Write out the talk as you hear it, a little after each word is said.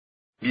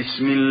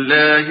بسم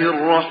الله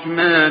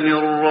الرحمن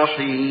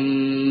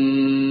الرحيم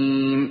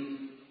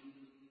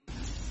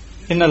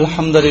إن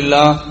الحمد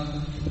لله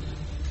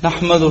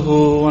نحمده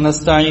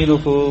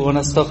ونستعينه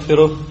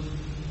ونستغفره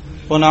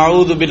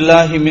ونعوذ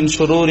بالله من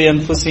شرور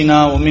أنفسنا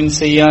ومن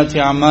سيئات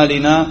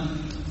أعمالنا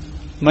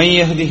من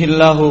يهده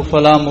الله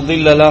فلا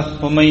مضل له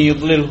ومن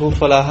يضلله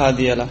فلا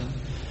هادي له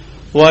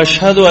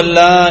وأشهد أن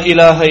لا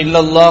إله إلا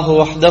الله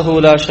وحده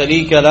لا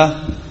شريك له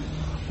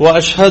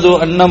وأشهد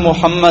أن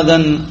محمدا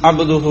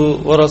عبده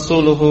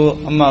ورسوله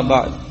أما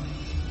بعد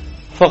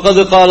فقد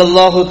قال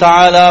الله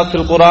تعالى في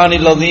القرآن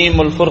العظيم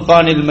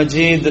والفرقان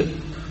المجيد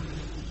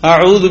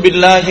أعوذ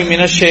بالله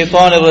من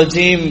الشيطان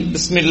الرجيم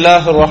بسم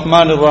الله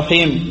الرحمن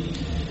الرحيم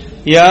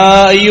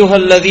يا أيها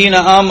الذين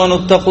آمنوا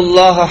اتقوا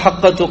الله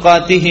حق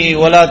تقاته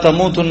ولا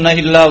تموتن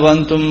إلا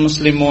وأنتم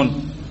مسلمون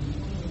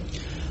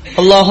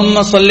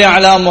اللهم صل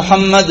على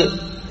محمد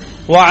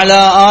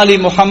وعلى آل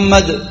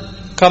محمد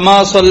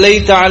كما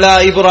صليت على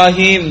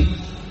إبراهيم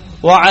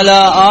وعلى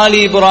آل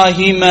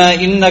إبراهيم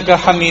إنك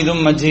حميد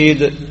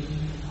مجيد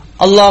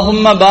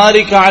اللهم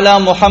بارك على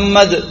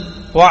محمد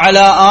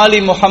وعلى آل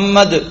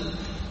محمد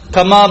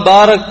كما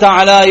باركت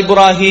على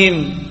إبراهيم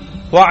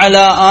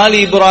وعلى آل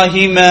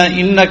إبراهيم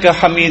إنك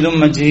حميد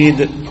مجيد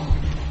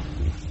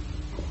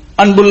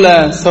அன்புள்ள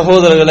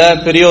சகோதரர்களே,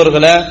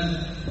 பெரியோர்களே,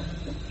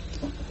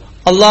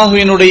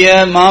 அல்லாஹ்வினுடைய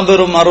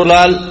மாபெரும்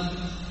அருளால்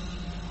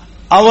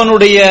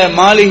அவனுடைய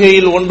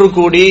மாளிகையில் ஒன்று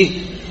கூடி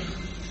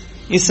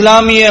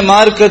இஸ்லாமிய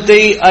மார்க்கத்தை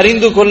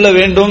அறிந்து கொள்ள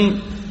வேண்டும்,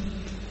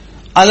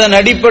 அதன்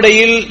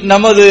அடிப்படையில்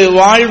நமது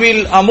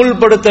வாழ்வில்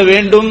அமுல்படுத்த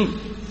வேண்டும்,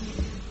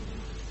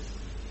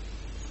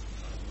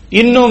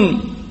 இன்னும்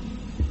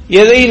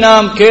எதை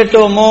நாம்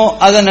கேட்டோமோ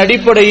அதன்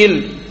அடிப்படையில்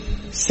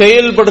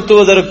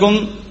செயல்படுத்துவதற்கும்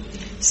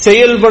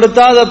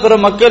செயல்படுத்தாத பிற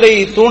மக்களை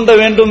தூண்ட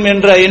வேண்டும்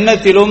என்ற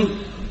எண்ணத்திலும்,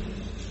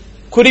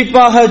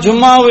 குறிப்பாக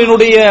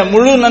ஜும்மாவினுடைய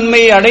முழு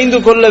நன்மையை அடைந்து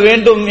கொள்ள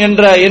வேண்டும்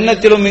என்ற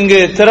எண்ணத்திலும் இங்கு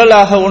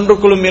திரளாக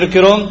ஒன்றுக்குள்ளும்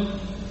இருக்கிறோம்.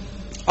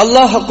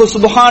 அல்லாஹ்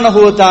சுப்ஹானஹு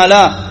வ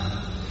தஆலா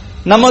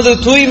நமது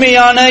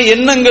தூய்மையான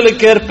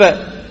எண்ணங்களுக்கேற்ப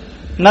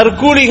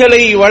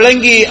நற்கூலிகளை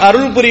வழங்கி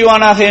அருள்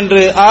புரிவானாக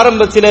என்று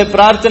ஆரம்பத்திலே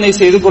பிரார்த்தனை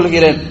செய்து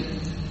கொள்கிறேன்.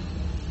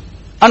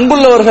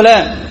 அன்புள்ளவர்களே,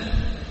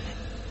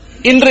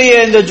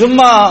 இன்றைய இந்த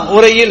ஜும்மா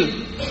உரையில்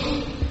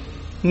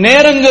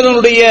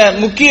நேரங்களுடைய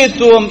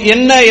முக்கியத்துவம்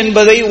என்ன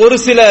என்பதை ஒரு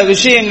சில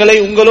விஷயங்களை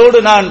உங்களோடு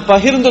நான்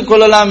பகிர்ந்து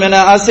கொள்ளலாம்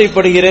என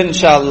ஆசைப்படுகிறேன்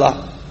இன்ஷா அல்லாஹ்.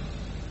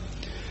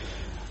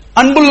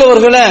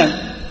 அன்புள்ளவர்களே,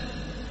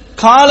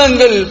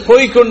 காலங்கள்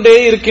போய்கொண்டே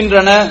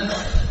இருக்கின்றன.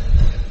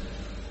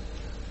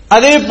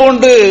 அதே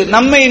போன்று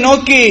நம்மை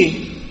நோக்கி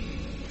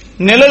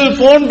நிழல்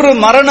போன்று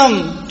மரணம்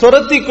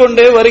துரத்திக்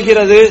கொண்டே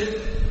வருகிறது.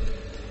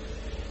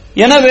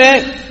 எனவே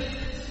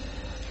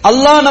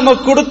அல்லாஹ்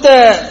நமக்கு கொடுத்த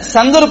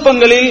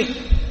சந்தர்ப்பங்களில்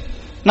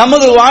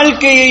நமது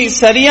வாழ்க்கையை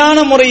சரியான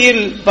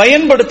முறையில்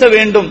பயன்படுத்த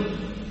வேண்டும்.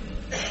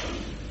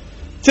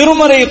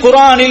 திருமறை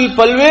குர்ஆனில்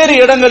பல்வேறு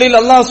இடங்களில்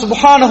அல்லாஹ்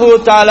சுப்ஹானஹு வ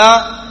தஆலா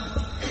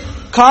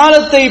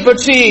காலத்தை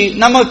பற்றி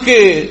நமக்கு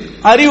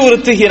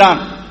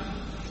அறிவுறுத்துகிறான்.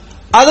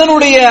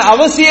 அதனுடைய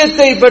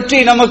அவசியத்தை பற்றி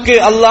நமக்கு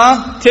அல்லாஹ்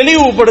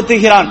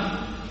தெளிவுபடுத்துகிறான்.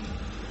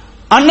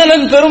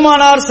 அண்ணலன்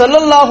பெருமானார்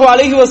ஸல்லல்லாஹு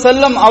அலைஹி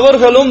வஸல்லம்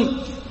அவர்களும்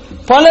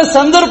பல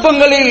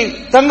சந்தர்ப்பங்களில்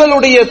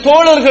தங்களுடைய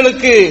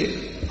தோழர்களுக்கு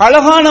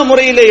அழகான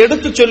முறையிலே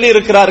எடுத்துச் சொல்லி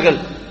இருக்கிறார்கள்.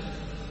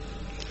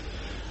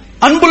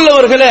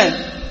 அன்புள்ளவர்களே,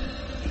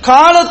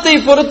 காலத்தை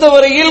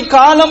பொறுத்தவரையில்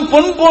காலம்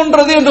பொன்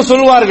போன்றது என்று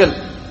சொல்வார்கள்.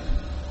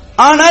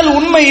 ஆனால்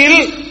உண்மையில்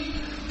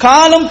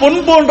காலம் பொன்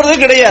போன்றது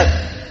கிடையாது.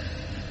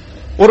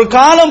 ஒரு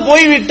காலம்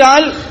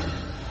போய்விட்டால்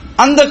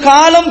அந்த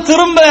காலம்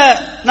திரும்ப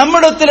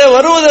நம்மிடத்தில்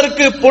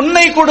வருவதற்கு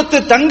பொன்னை கொடுத்து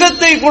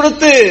தங்கத்தை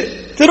கொடுத்து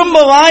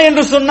திரும்ப வா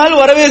என்று சொன்னால்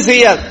வரவே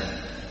செய்யாது.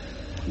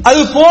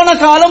 அது போன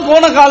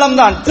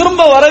காலம்தான்,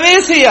 திரும்ப வரவே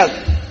செய்யாது.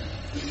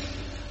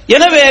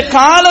 எனவே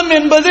காலம்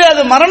என்பது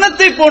அது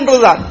மரணத்தை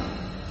போன்றுதான்.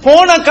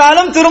 போன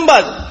காலம்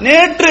திரும்பாது.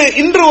 நேற்று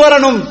இன்று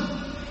வரணும்,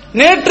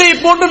 நேற்றை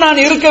போன்று நான்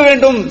இருக்க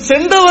வேண்டும்,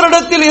 சென்ற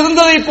வருடத்தில்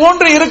இருந்ததை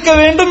போன்று இருக்க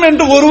வேண்டும்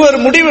என்று ஒருவர்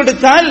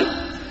முடிவெடுத்தால்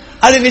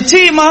அது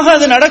நிச்சயமாக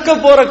அது நடக்க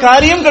போற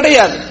காரியம்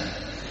கிடையாது.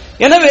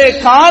 எனவே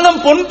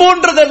காலம் பொன்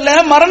போன்றதல்ல,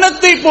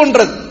 மரணத்தை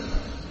போன்றது.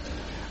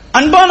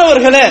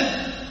 அன்பானவர்களே,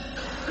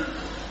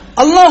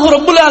 அல்லாஹ்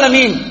ரப்புல்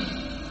ஆலமீன்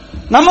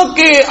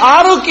நமக்கு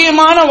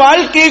ஆரோக்கியமான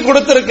வாழ்க்கையை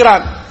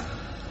கொடுத்திருக்கிறான்.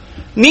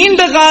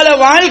 நீண்ட கால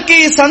வாழ்க்கை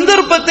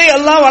சந்தர்ப்பத்தை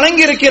அல்லாஹ்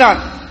வழங்கியிருக்கிறான்.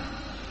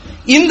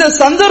 இந்த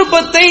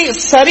சந்தர்ப்பத்தை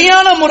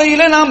சரியான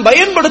முறையில் நாம்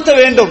பயன்படுத்த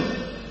வேண்டும்.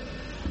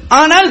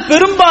 ஆனால்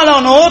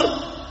பெரும்பாலானோர்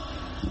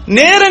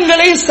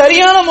நேரங்களை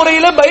சரியான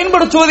முறையில்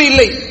பயன்படுத்துவது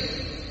இல்லை.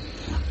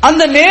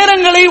 அந்த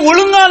நேரங்களை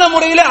ஒழுங்கான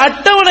முறையில்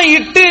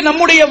அட்டவணையிட்டு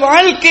நம்முடைய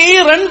வாழ்க்கையை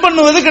ரன்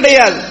பண்ணுவது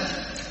கிடையாது.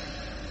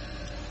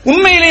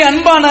 உண்மையிலே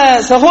அன்பான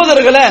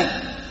சகோதரர்களே,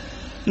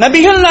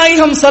 நபிகள்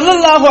நாயகம்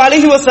ஸல்லல்லாஹு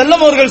அலைஹி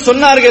வஸல்லம் அவர்கள்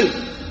சொன்னார்கள்,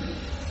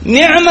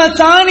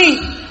 நிஅமதானி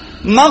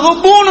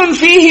மக்பூனுன்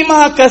ஃபீஹிமா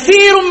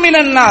கஸீரும்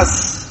மினன் நாஸ்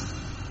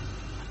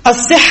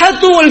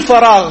அஸ்ஸஹத்து வல்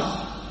ஃபராக்.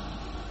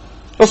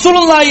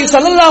 ரசூலுல்லாஹி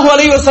ஸல்லல்லாஹு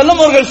அலைஹி வஸல்லம்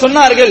அவர்கள்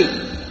சொன்னார்கள்,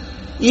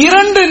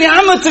 இரண்டு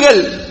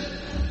நிஅமத்துகள்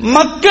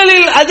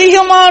மக்களில்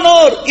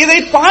அதிகமானோர் இதை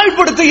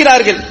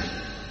பாழ்படுத்துகிறார்கள்,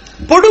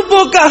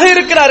 பொடுப்போக்காக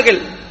இருக்கிறார்கள்,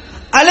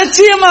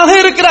 அலட்சியமாக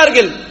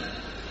இருக்கிறார்கள்.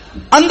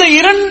 அந்த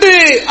இரண்டு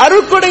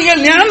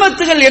அருட்கொடைகள்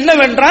நியமத்துகள்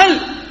என்னவென்றால்,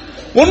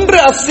 ஒன்று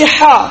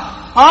அஸ்ஸிஹா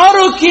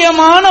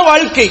ஆரோக்கியமான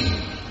வாழ்க்கை,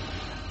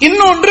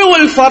 இன்னொன்று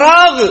வல்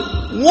ஃபராக்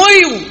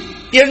ஓய்வு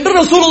என்று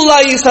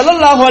ரசூலுல்லாஹி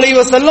ஸல்லல்லாஹு அலைஹி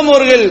வஸல்லம்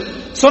அவர்கள்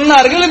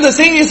சொன்னார்கள். இந்த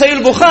செய்தி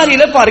சஹீஹ்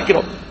புகாரியில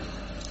பார்க்கிறோம்.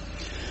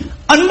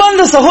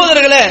 அன்பார்ந்த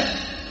சகோதரர்களே,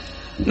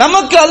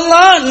 நமக்கு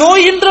அல்லாஹ்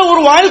நோயின்ற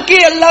ஒரு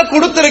வாழ்க்கையை அல்லாஹ்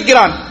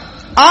கொடுத்திருக்கிறான்,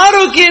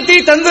 ஆரோக்கியத்தை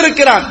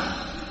தந்திருக்கிறான்.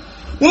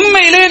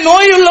 உண்மையிலே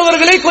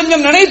நோயுள்ளவர்களை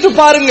கொஞ்சம் நினைத்து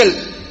பாருங்கள்,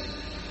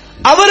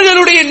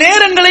 அவர்களுடைய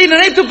நேரங்களை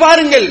நினைத்து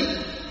பாருங்கள்.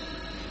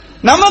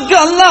 நமக்கு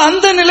அல்லாஹ்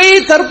அந்த நிலையை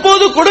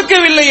தற்போது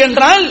கொடுக்கவில்லை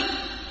என்றால்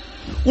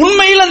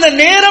உண்மையில் அந்த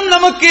நேரம்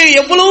நமக்கு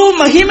எவ்வளவு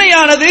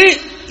மகிமையானது,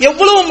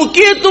 எவ்வளவு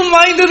முக்கியத்துவம்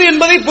வாய்ந்தது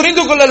என்பதை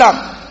புரிந்து கொள்ளலாம்.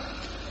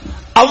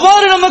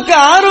 அவ்வாறு நமக்கு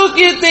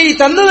ஆரோக்கியத்தை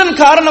தந்ததன்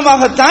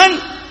காரணமாகத்தான்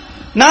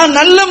நாம்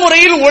நல்ல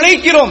முறையில்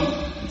உழைக்கிறோம்,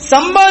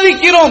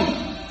 சம்பாதிக்கிறோம்,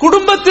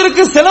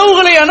 குடும்பத்திற்கு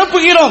செலவுகளை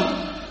அனுப்புகிறோம்.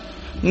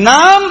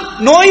 நாம்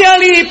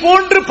நோயாளியை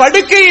போன்று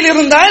படுக்கையில்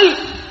இருந்தால்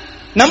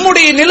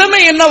நம்முடைய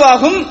நிலைமை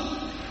என்னவாகும்,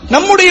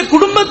 நம்முடைய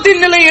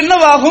குடும்பத்தின் நிலை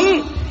என்னவாகும்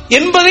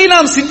என்பதை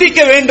நாம்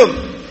சிந்திக்க வேண்டும்.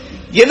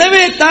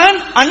 எனவே தான்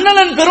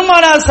அண்ணலன்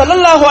பெருமானார்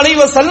ஸல்லல்லாஹு அலைஹி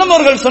வஸல்லம்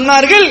அவர்கள்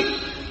சொன்னார்கள்,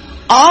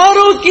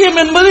 ஆரோக்கியம்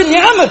என்பது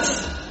நியாமத்.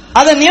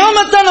 அந்த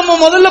நியாமத்தை நம்ம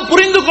முதல்ல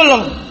புரிந்து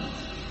கொள்ளணும்.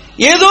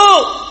 ஏதோ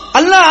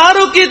அல்லாஹ்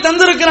ஆரோக்கியம்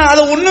தந்திருக்கிறான்,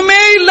 அதை ஒண்ணுமே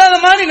இல்லாத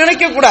மாதிரி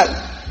நினைக்க கூடாது.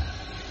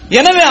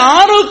 எனவே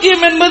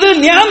ஆரோக்கியம் என்பது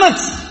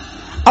நியாமத்.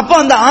 அப்ப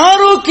அந்த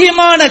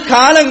ஆரோக்கியமான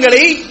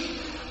காலங்களை,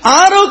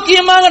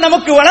 ஆரோக்கியமாக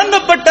நமக்கு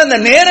வழங்கப்பட்ட அந்த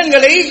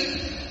நேரங்களை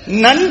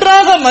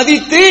நன்றாக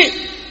மதித்து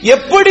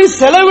எப்படி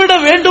செலவிட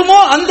வேண்டுமோ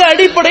அந்த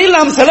அடிப்படையில்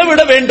நாம்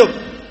செலவிட வேண்டும்.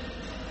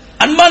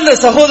 அன்பார்ந்த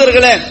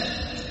சகோதரர்களே,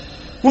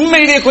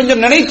 உண்மையிலே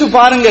கொஞ்சம் நினைத்து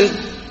பாருங்கள்,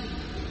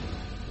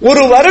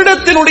 ஒரு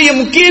வருடத்தினுடைய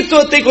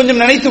முக்கியத்துவத்தை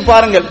கொஞ்சம் நினைத்து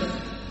பாருங்கள்.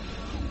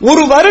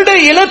 ஒரு வருட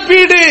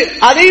இழப்பீடு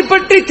அதை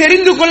பற்றி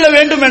தெரிந்து கொள்ள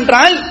வேண்டும்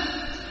என்றால்,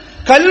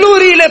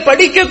 கல்லூரியில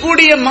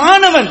படிக்கக்கூடிய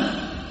மாணவன்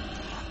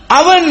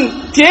அவன்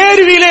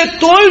தேர்விலே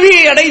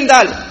தோல்வியை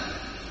அடைந்தால்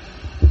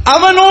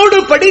அவனோடு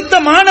படித்த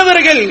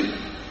மாணவர்கள்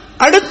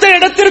அடுத்த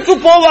இடத்திற்கு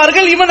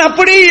போவார்கள், இவன்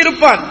அப்படியே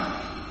இருப்பான்.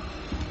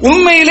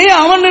 உண்மையிலே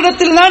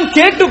அவனிடத்தில் தான்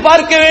கேட்டு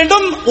பார்க்க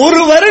வேண்டும்,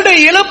 ஒரு வருட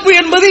இழப்பு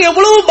என்பது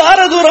எவ்வளவு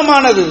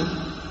பாரதூரமானது.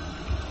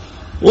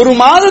 ஒரு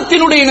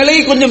மாதத்தினுடைய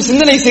நிலையை கொஞ்சம்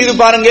சிந்தனை செய்து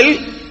பாருங்கள்.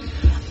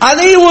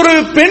 அதை ஒரு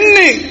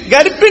பெண்ணு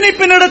கர்ப்பிணி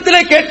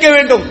பெண்ணிடத்தில் கேட்க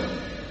வேண்டும்.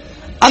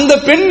 அந்த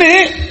பெண்ணு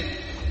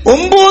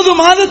 9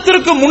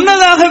 மாதத்திற்கு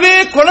முன்னதாகவே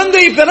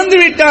குழந்தை பிறந்து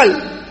விட்டால்,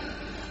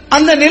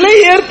 அந்த நிலை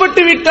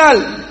ஏற்பட்டு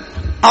விட்டால்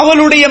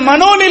அவளுடைய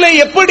மனோநிலை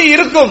எப்படி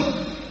இருக்கும்,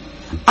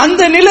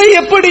 அந்த நிலை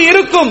எப்படி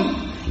இருக்கும்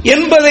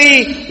என்பதை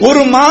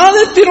ஒரு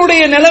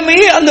மாதத்தினுடைய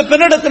நிலைமையை அந்த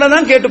பெண்ணிடத்தில்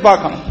தான் கேட்டு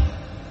பார்க்கணும்.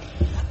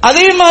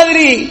 அதே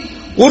மாதிரி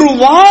ஒரு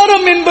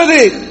வாரம் என்பது,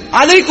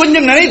 அதை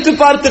கொஞ்சம் நினைத்து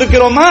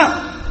பார்த்திருக்கிறோமா?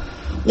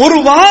 ஒரு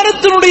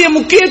வாரத்தினுடைய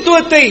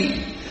முக்கியத்துவத்தை,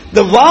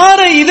 இந்த வார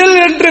இதழ்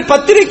என்று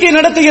பத்திரிகை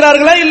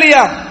நடத்துகிறார்களா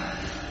இல்லையா,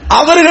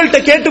 அவர்கள்ட்ட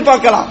கேட்டு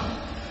பார்க்கலாம்.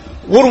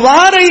 ஒரு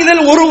வார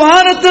இதழ், ஒரு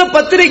வாரத்தை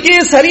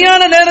பத்திரிகையை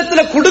சரியான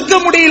நேரத்தில் கொடுக்க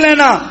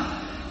முடியலனா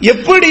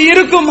எப்படி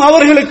இருக்கும்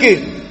அவர்களுக்கு?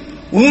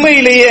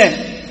 உண்மையிலேயே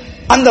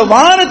அந்த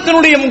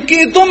வாரத்தினுடைய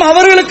முக்கியத்துவம்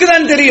அவர்களுக்கு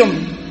தான் தெரியும்.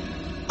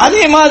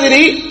 அதே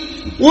மாதிரி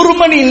ஒரு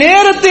மணி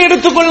நேரத்தை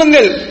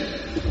எடுத்துக்கொள்ளுங்கள்.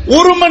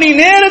 ஒரு மணி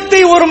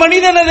நேரத்தை ஒரு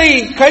மனிதன் அதை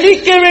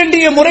கழிக்க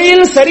வேண்டிய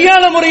முறையில்,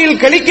 சரியான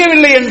முறையில்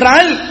கழிக்கவில்லை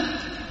என்றால்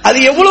அது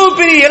எவ்வளவு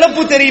பெரிய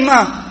இழப்பு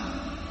தெரியுமா?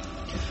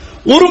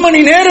 ஒரு மணி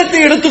நேரத்தை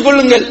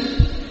எடுத்துக்கொள்ளுங்கள்.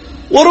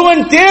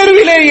 ஒருவன்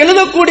தேர்விலே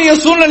எழுதக்கூடிய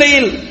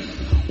சூழ்நிலையில்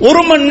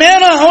ஒரு மணி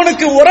நேரம்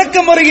அவனுக்கு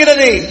உறக்கம்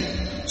வருகிறது,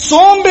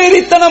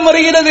 சோம்பேறித்தனம்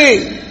வருகிறது,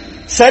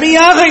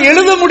 சரியாக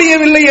எழுத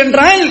முடியவில்லை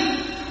என்றால்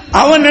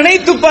அவன்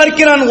நினைத்து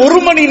பார்க்கிறான், ஒரு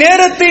மணி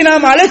நேரத்தை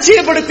நாம்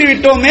அலட்சியப்படுத்தி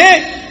விட்டோமே,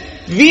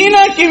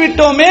 வீணாக்கி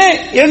விட்டோமே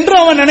என்று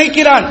அவன்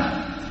நினைக்கிறான்.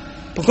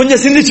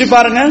 கொஞ்சம் சிந்திச்சு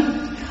பாருங்க.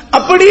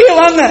 அப்படியே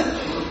வாங்க,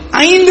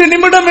 5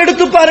 நிமிடம்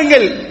எடுத்து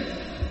பாருங்கள்.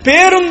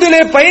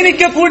 பேருந்திலே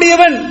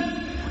பயணிக்கக்கூடியவன்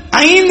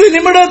 5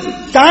 நிமிடம்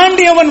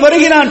தாண்டி அவன்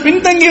வருகிறான்,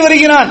 பின்தங்கி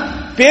வருகிறான்,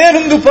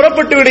 பேருந்து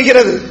புறப்பட்டு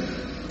விடுகிறது.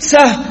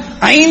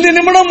 5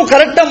 நிமிடம்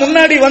கரெக்டா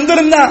முன்னாடி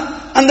வந்திருந்தா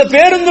அந்த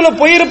பேருந்துல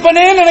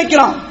போயிருப்பனே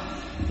நினைக்கிறான்.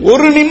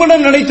 1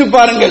 நிமிடம் நினைத்து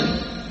பாருங்கள்,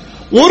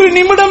 1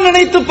 நிமிடம்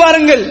நினைத்து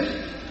பாருங்கள்.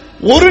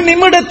 1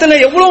 நிமிடத்துல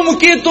எவ்வளவு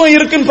முக்கியத்துவம்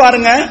இருக்குன்னு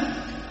பாருங்க.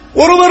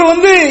 ஒருவர்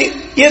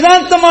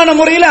யதார்த்தமான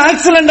முறையில்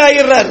ஆக்சிடென்ட்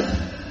ஆகிறார்.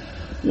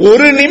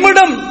 1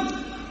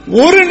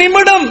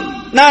 நிமிடம்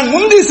நான்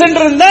முந்தி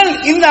சென்றிருந்தால்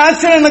இந்த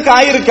ஆக்சிடென்ட்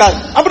ஆயிருக்காது,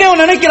 அப்படி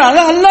அவன் நினைக்கிறான்.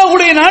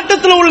 அல்லாஹ்வுடைய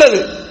நாட்டத்தில் உள்ளது.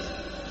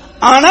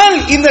 ஆனால்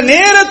இந்த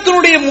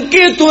நேரத்தினுடைய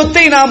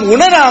முக்கியத்துவத்தை நாம்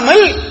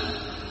உணராமல்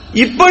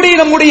இப்படி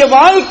நம்முடைய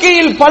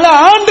வாழ்க்கையில் பல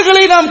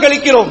ஆண்டுகளை நாம்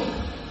கழிக்கிறோம்.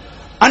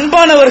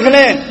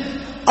 அன்பானவர்களே,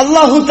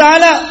 அல்லாஹு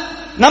தஆலா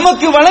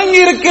நமக்கு வழங்கி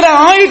இருக்கிற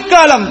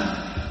ஆயுட்காலம்,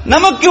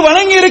 நமக்கு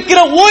வழங்கி இருக்கிற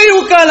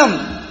ஓய்வு காலம்,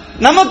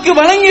 நமக்கு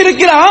வழங்கி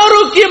இருக்கிற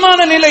ஆரோக்கியமான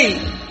நிலை,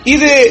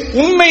 இது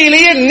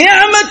உண்மையிலேயே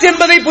நிஅமத்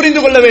என்பதை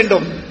புரிந்து கொள்ள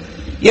வேண்டும்.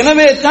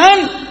 எனவே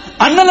தான்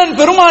அண்ணலன்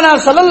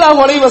பெருமானார் ஸல்லல்லாஹு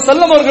அலைஹி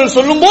வஸல்லம் அவர்கள்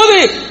சொல்லும்போது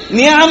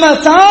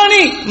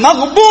நிஅமதானி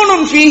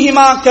மக்பூனுன்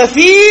ஃபீஹிமா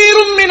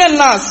கஸீரும் மினன்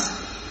நாஸ்,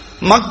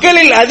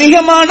 மக்களில்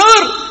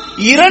அதிகமானோர்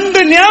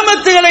இரண்டு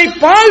நியாமத்துகளை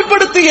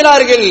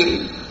பாழ்படுத்துகிறார்கள்.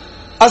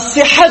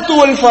 அஸ்ஸிஹத்து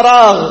வல்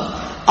ஃபராக்,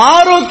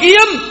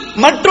 ஆரோக்கியம்,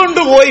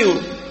 மற்றொன்று ஓய்வு.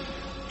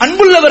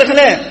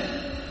 அன்புள்ளவர்களே,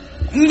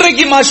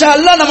 இன்றைக்கு மாஷா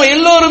அல்லாஹ் நம்ம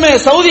எல்லோருமே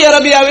சவுதி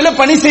அரேபியாவில்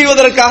பணி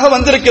செய்வதற்காக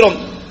வந்திருக்கிறோம்.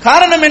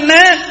 காரணம் என்ன?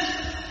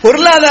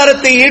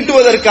 பொருளாதாரத்தை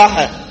ஈட்டுவதற்காக,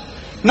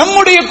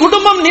 நம்முடைய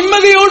குடும்பம்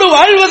நிம்மதியோடு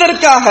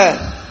வாழ்வதற்காக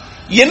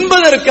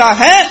என்பதற்காக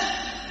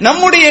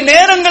நம்முடைய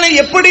நேரங்களை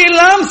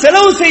எப்படியெல்லாம்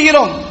செலவு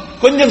செய்கிறோம்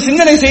கொஞ்சம்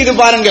சிந்தனை செய்து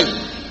பாருங்கள்.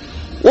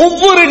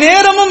 ஒவ்வொரு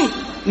நேரமும்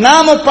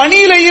நாம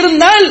பணியில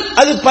இருந்தால்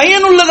அது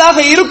பயனுள்ளதாக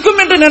இருக்கும்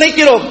என்று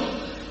நினைக்கிறோம்.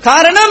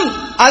 காரணம்,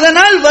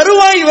 அதனால்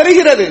வருவாய்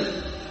வருகிறது.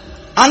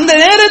 அந்த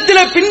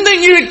நேரத்தில்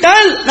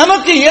பின்தங்கிவிட்டால்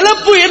நமக்கு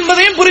இழப்பு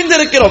என்பதையும்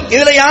புரிந்திருக்கிறோம்.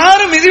 இதுல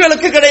யாரும்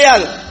விதிவிலக்கு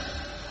கிடையாது.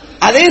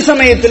 அதே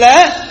சமயத்தில்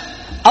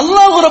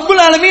அல்லாஹ்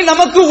ரப்புல் ஆலமீன்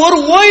நமக்கு ஒரு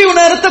ஓய்வு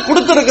நேரத்தை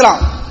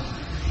கொடுத்திருக்கிறான்.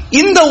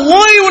 இந்த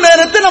ஓய்வு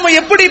நேரத்தை நம்ம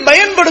எப்படி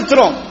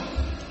பயன்படுத்துறோம்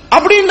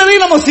அப்படின்றதை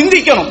நம்ம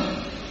சிந்திக்கணும்.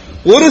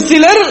 ஒரு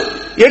சிலர்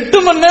 8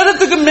 மணி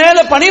நேரத்துக்கு மேல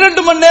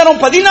 12 மணி நேரம்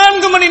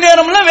 14 மணி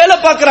நேரம்லாம் வேலை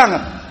பார்க்கறாங்க.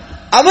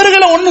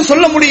 அவர்களை ஒன்னும்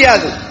சொல்ல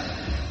முடியாது.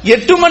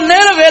 8 மணி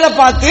நேரம் வேலை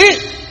பார்த்து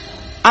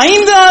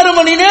 5-6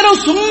 மணி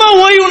நேரம் சும்மா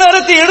ஓய்வு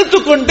நேரத்தை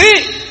எடுத்துக்கொண்டு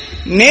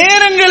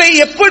நேரங்களை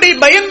எப்படி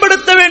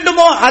பயன்படுத்த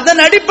வேண்டுமோ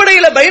அதன்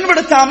அடிப்படையில்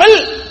பயன்படுத்தாமல்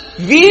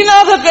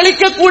வீணாக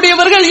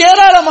கழிக்கக்கூடியவர்கள்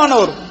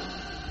ஏராளமானோர்.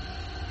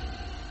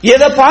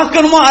 எதை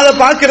பார்க்கணுமோ அதை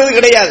பார்க்கிறது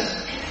கிடையாது.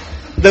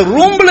 இந்த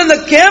ரூம்ல இந்த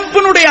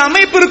கேம்பினுடைய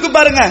அமைப்பு இருக்கு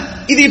பாருங்க,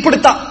 இது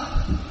இப்படித்தான்.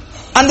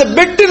 அந்த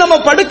பெட் நம்ம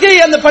படுக்கை,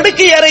 அந்த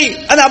படுக்கை அறை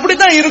அது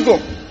அப்படித்தான்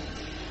இருக்கும்.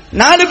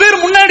 4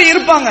 பேர் முன்னாடி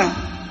இருப்பாங்க,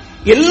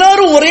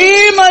 எல்லாரும் ஒரே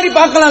மாதிரி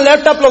பார்க்கலாம்.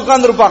 லேப்டாப்ல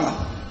உட்கார்ந்து இருப்பாங்க.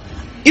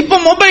 இப்ப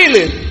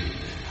மொபைல்,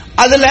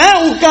 அதுல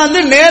உட்கார்ந்து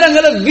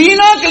நேரங்களை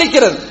வீணா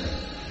கழிக்கிறது.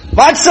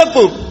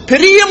 வாட்ஸ்அப்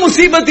பெரிய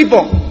முசீபத்.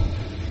 இப்போ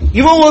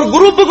இவன் ஒரு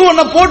குரூப்புக்கு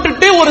ஒன்ன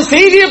போட்டுட்டு, ஒரு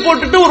செய்தியை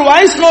போட்டுட்டு, ஒரு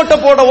வாய்ஸ் நோட்டை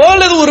போடவோ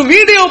அல்லது ஒரு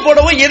வீடியோ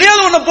போடவோ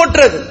எதையாவது ஒன்ன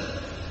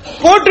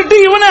போட்டுட்டு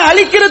இவனை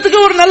அழிக்கிறதுக்கு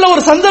ஒரு நல்ல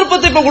ஒரு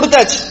சந்தர்ப்பத்தை இப்ப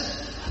கொடுத்தாச்சு.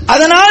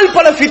 அதனால்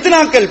பல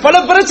ஃபித்னாக்கள், பல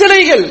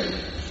பிரச்சனைகள்.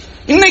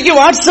 இன்னைக்கு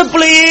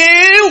வாட்ஸ்அப்லயே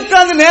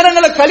உட்கார்ந்து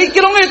நேரங்களை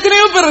கழிக்கிறவங்க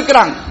எத்தனையோ பேர்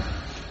இருக்கிறாங்க.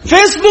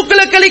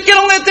 பேஸ்புக்ல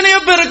கழிக்கிறவங்க எத்தனையோ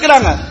பேர்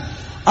இருக்கிறாங்க.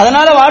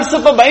 அதனால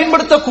வாட்ஸ்அப்பை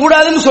பயன்படுத்த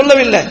கூடாதுன்னு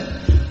சொல்லவில்லை,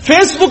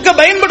 பேஸ்புக்கை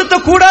பயன்படுத்த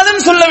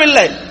கூடாதுன்னு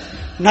சொல்லவில்லை.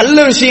 நல்ல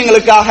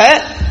விஷயங்களுக்காக,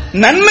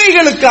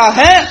 நன்மைகளுக்காக,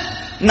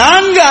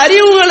 4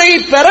 அறிவுகளை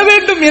பெற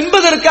வேண்டும்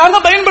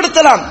என்பதற்காக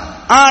பயன்படுத்தலாம்.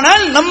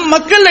 ஆனால் நம்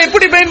மக்கள்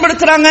எப்படி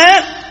பயன்படுத்துறாங்க?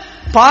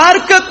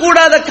 பார்க்க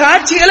கூடாத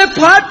காட்சிகளை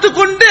பார்த்து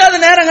கொண்டு அது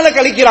நேரங்களை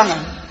கழிக்கிறாங்க.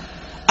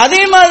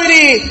 அதே மாதிரி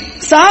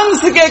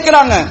சாங்ஸ்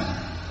கேட்கிறாங்க.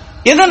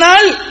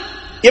 இதனால்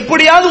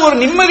எப்படியாவது ஒரு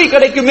நிம்மதி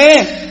கிடைக்குமே,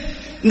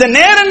 இந்த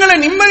நேரங்களை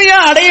நிம்மதியா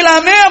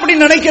அடையலாமே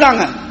அப்படின்னு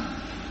நினைக்கிறாங்க.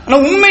 ஆனா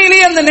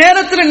உண்மையிலேயே அந்த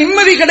நேரத்தில்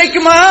நிம்மதி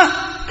கிடைக்குமா?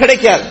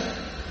 கிடைக்காது.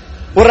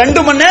 ஒரு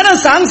 2 மணி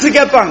நேரம் சாங்ஸ்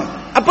கேட்பாங்க,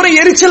 அப்புறம்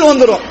எரிச்சல்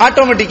வந்துடும்,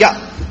 ஆட்டோமேட்டிக்கா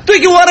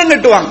தூக்கி ஓரம்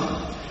கட்டுவாங்க.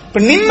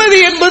 இப்ப நிம்மதி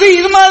என்பது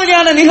இது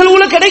மாதிரியான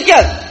நிகழ்வுல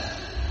கிடைக்காது.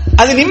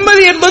 அது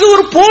நிம்மதி என்பது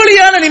ஒரு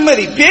போலியான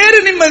நிம்மதி, பேரு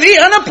நிம்மதி,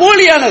 ஆனா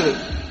போலியானது.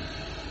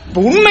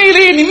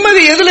 உண்மையிலேயே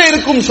நிம்மதி எதுல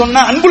இருக்கும்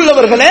சொன்னா,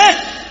 அன்புள்ளவர்களே,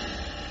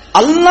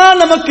 அல்லாஹ்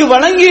நமக்கு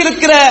வழங்கி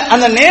இருக்கிற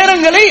அந்த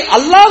நேரங்களை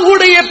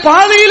அல்லாஹ்வுடைய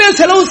பாதையிலே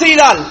செலவு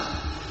செய்தால்,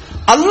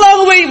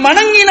 அல்லாஹ்வை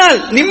வணங்கினால்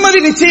நிம்மதி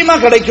நிச்சயமா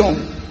கிடைக்கும்.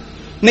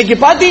 இன்னைக்கு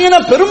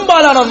பாத்தீங்கன்னா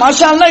பெரும்பாலான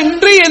மாஷா அல்லாஹ்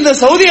இன்றைய இந்த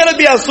சவுதி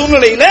அரேபியா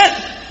சூழ்நிலையில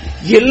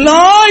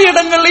எல்லா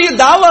இடங்களிலும்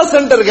தாவா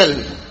சென்டர்கள்,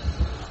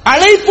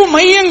 அழைப்பு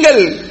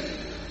மையங்கள்,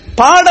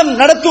 பாடம்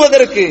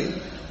நடத்துவதற்கு,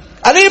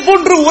 அதே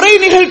போன்று உரை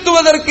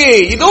நிகழ்த்துவதற்கு,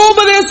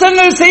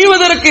 இதோபதேசங்கள்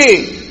செய்வதற்கு,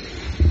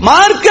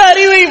 மார்க்க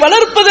அறிவை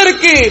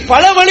வளர்ப்பதற்கு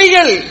பல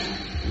வழிகள்.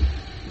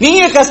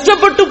 நீங்க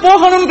கஷ்டப்பட்டு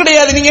போகணும்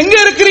கிடையாது, நீங்க எங்க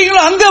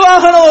இருக்கிறீங்களோ அங்க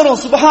வாகனம்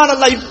வரும்.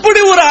 சுப்ஹானல்லாஹ்,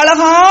 இப்படி ஒரு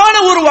அழகான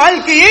ஒரு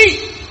வாழ்க்கையை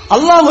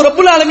அல்லாஹ்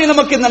ரப்புல் ஆலமீன்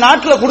நமக்கு இந்த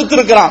நாட்டில்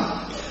கொடுத்திருக்கிறான்.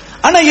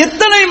 ஆனா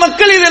எத்தனை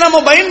மக்கள் இதை நம்ம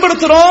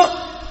பயன்படுத்துறோம்,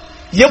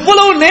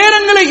 எவ்வளவு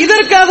நேரங்களை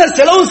இதற்காக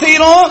செலவு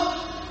செய்யறோம்.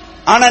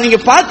 ஆனா நீங்க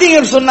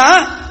பாத்தீங்கன்னு சொன்னா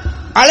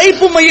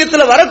அழைப்பு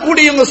மையத்தில்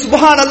வரக்கூடியவங்க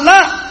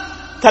சுப்ஹானல்லாஹ்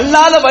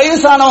தள்ளாத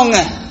வயசானவங்க,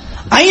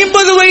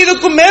 50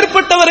 வயதுக்கும்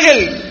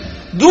மேற்பட்டவர்கள்,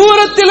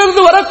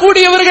 தூரத்திலிருந்து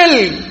வரக்கூடியவர்கள்,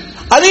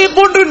 அதே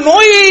போன்று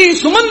நோயை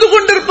சுமந்து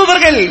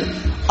கொண்டிருப்பவர்கள்.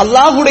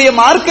 அல்லாஹுடைய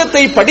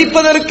மார்க்கத்தை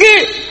படிப்பதற்கு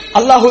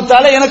அல்லாஹு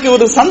தஆலா எனக்கு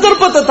ஒரு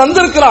சந்தர்ப்பத்தை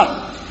தந்திருக்கிறான்.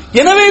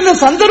 எனவே இந்த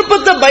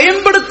சந்தர்ப்பத்தை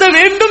பயன்படுத்த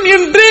வேண்டும்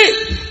என்று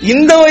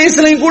இந்த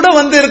வயசுலையும் கூட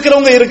வந்து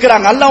இருக்கிறவங்க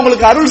இருக்கிறாங்க. அல்லாஹ்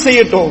உங்களுக்கு அருள்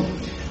செய்யட்டும்.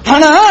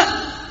 ஆனா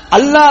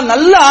அல்லாஹ்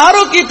நல்ல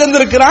ஆரோக்கியம்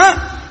தந்திருக்கிறான்,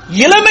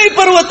 இளமை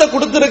பருவத்தை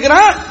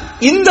கொடுத்திருக்கிறான்.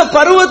 இந்த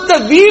பருவத்தை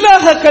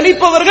வீணாக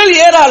கழிப்பவர்கள்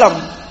ஏராளம்.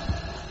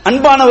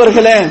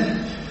 அன்பானவர்களே,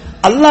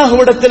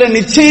 அல்லாஹ்விடத்தில்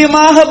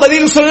நிச்சயமாக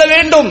பதில் சொல்ல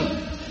வேண்டும்.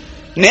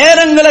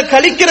 நேரங்களை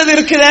கழிக்கிறது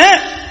இருக்கிற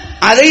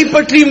அதை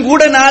பற்றியும்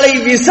கூட நாளை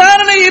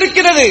விசாரணை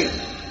இருக்கிறது.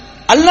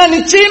 அல்லாஹ்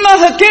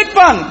நிச்சயமாக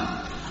கேட்பான்.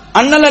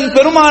 அண்ணலன்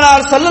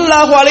பெருமானார்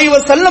ஸல்லல்லாஹு அலைஹி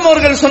வஸல்லம்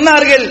அவர்கள்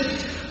சொன்னார்கள்,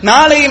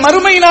 நாளை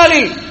மறுமை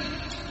நாளில்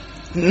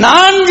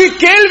 4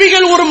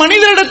 கேள்விகள் ஒரு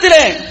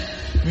மனிதனிடத்திலே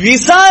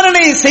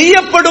விசாரணை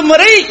செய்யப்படும்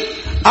வரை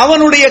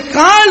அவனுடைய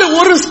கால்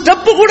ஒரு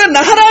ஸ்டெப் கூட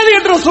நகராது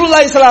என்று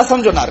ரசூலுல்லாஹி ஸல்லல்லாஹு அலைஹி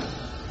வஸல்லம் சொன்னார்.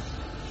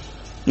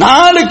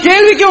 4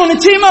 கேள்விக்கு அவன்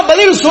நிச்சயமா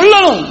பதில்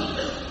சொல்லணும்.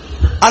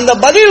 அந்த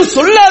பதில்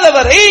சொல்லாத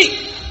வரை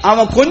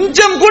அவன்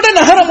கொஞ்சம் கூட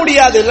நகர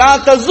முடியாது. லா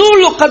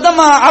தஸூலு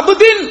கதமா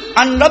அப்தின்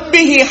அன்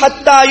ரப்பிஹி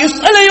ஹத்தா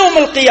யுஸ்அல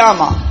யௌமல்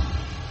கியாமா.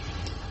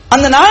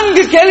 அந்த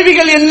 4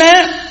 கேள்விகள் என்ன?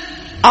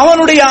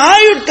 அவனுடைய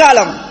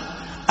ஆயுட்காலம்,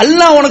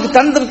 அல்லாஹ் உனக்கு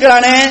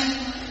தந்திருக்கிறானே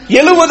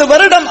 70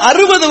 வருடம்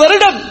 60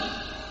 வருடம்,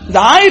 இந்த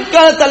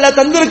ஆயுட்காலத்தை அல்லாஹ்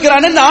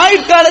தந்திருக்கிறானே, இந்த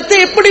ஆயுட்காலத்தை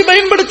எப்படி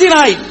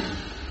பயன்படுத்தினாய்?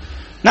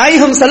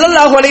 நாயகம்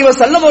ஸல்லல்லாஹு அலைஹி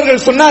வஸல்லம்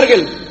அவர்கள்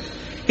சொன்னார்கள்,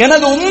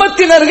 எனது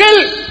உம்மத்தினர்கள்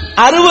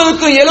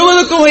 60க்கும்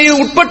 70க்கும் வயது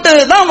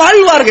உட்பட்டதான்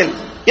வாழ்வார்கள்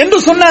என்று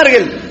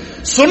சொன்னார்கள்.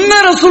 சொன்ன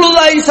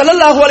ரசூலுல்லாஹி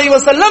ஸல்லல்லாஹு அலைஹி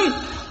வஸல்லம்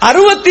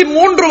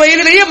 63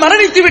 வயதிலேயே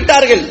மரணித்து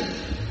விட்டார்கள்.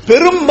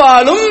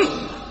 பெரும்பாலும்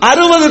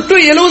 60 to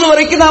 70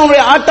 வரைக்கும் தான்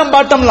அவனுடைய ஆட்டம்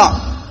பாட்டம்லாம்.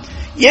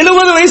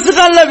 70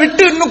 வயசுக்கு அல்லாஹ்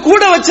விட்டு இன்னும்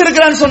கூட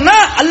வச்சிருக்கிறான்னு சொன்னா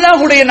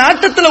அல்லாஹ்வுடைய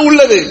நாட்டத்துல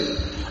உள்ளது.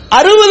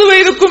 60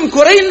 வயதுக்கும்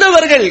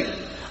குறைந்தவர்கள்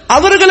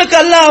அவர்களுக்கு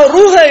அல்லாஹ்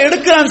ரூஹ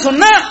எடுக்கிறான்னு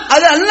சொன்னா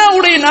அது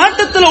அல்லாஹ்வுடைய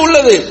நாட்டத்துல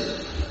உள்ளது.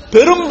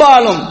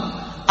 பெரும்பாலும்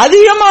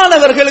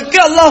அதிகமானவர்களுக்கு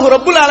அல்லாஹ்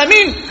ரப்புல்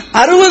ஆலமீன்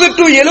 60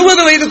 to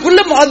 70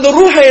 வயதுக்குள்ள அந்த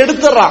ரூஹ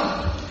எடுத்துறான்.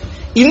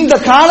 இந்த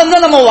காலம்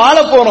தான் நம்ம வாழ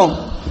போறோம்.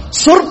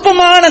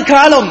 சொற்பமான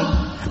காலம்,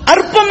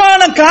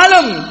 அற்பமான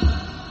காலம்.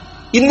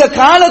 இந்த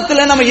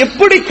காலத்துல நம்ம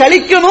எப்படி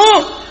கழிக்கணும்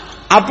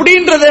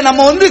அப்படின்றத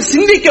நம்ம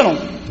சிந்திக்கணும்.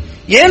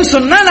 ஏன்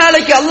சொன்னா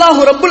நாளைக்கு அல்லாஹ்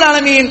ரப்புல்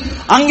ஆலமீன்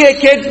அங்கே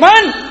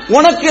கேட்பான்,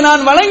 உனக்கு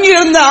நான் வழங்கி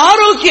இருந்த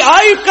ஆரோக்கிய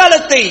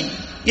ஆயுட்காலத்தை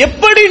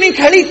எப்படி நீ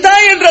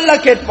கழித்தாய் என்று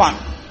அல்லாஹ் கேட்பான்.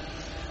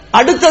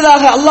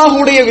 அடுத்ததாக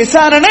அல்லாஹ்வுடைய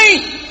விசாரணை,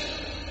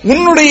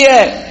 உன்னுடைய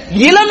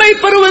இளமை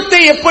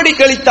பருவத்தை எப்படி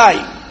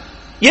கழித்தாய்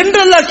என்று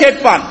அல்லாஹ்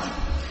கேட்பான்.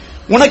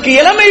 உனக்கு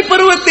இளமை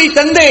பருவத்தை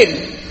தந்தேன்,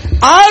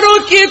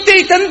 ஆரோக்கியத்தை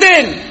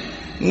தந்தேன்,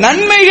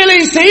 நன்மைகளை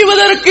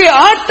செய்வதற்கு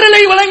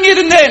ஆற்றலை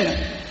வழங்கியிருந்தேன்.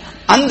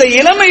 அந்த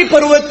இளமை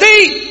பருவத்தை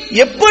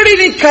எப்படி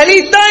நீ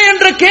கழித்தாய்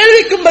என்ற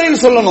கேள்விக்கு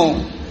பதில் சொல்லணும்.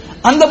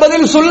 அந்த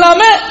பதில்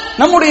சொல்லாம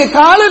நம்முடைய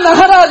கால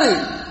நகராது.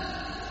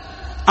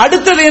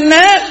 அடுத்தது என்ன?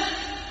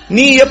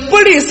 நீ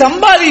எப்படி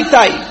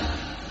சம்பாதித்தாய்,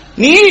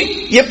 நீ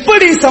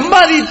எப்படி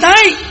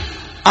சம்பாதித்தாய்,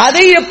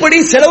 அதை எப்படி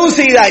செலவு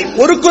செய்தாய்.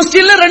 ஒரு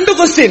கொஸ்டின்ல 2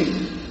 கொஸ்டின்.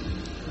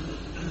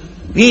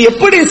 நீ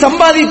எப்படி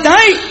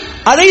சம்பாதித்தாய்,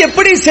 அதை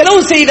எப்படி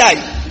செலவு செய்தாய்.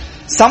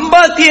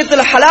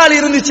 சம்பாத்தியத்தில் ஹலால்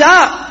இருந்துச்சா,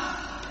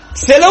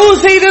 செலவு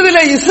செய்ததுல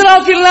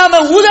இஸ்ராஃப் இல்லாம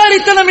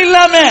ஊதாரித்தனம்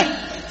இல்லாம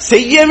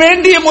செய்ய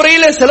வேண்டிய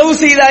முறையில செலவு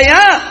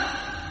செய்தாயா?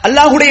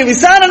 அல்லாஹ்வுடைய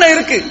விசாரணை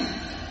இருக்கு.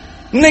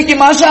 இன்னைக்கு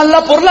மாஷா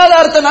அல்லாஹ்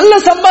பொருளாதாரத்தை நல்ல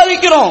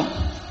சம்பாதிக்கிறோம்,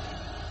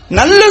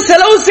 நல்ல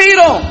செலவு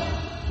செய்யறோம்.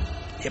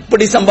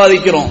 எப்படி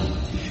சம்பாதிக்கிறோம்,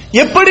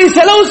 எப்படி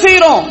செலவு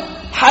செய்யறோம்,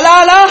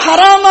 ஹலாலா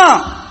ஹராமா,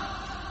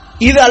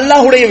 இது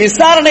அல்லாஹ்வுடைய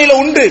விசாரணையில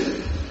உண்டு.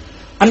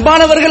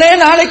 அன்பானவர்களே,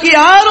 நாளைக்கு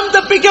யாரும்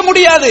தப்பிக்க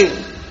முடியாது.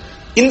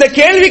 இந்த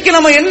கேள்விக்கு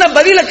நம்ம என்ன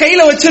பதில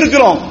கையில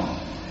வச்சிருக்கிறோம்,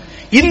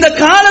 இந்த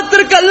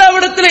காலத்திற்கு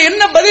அல்லாஹ்விடத்தில்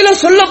என்ன பதில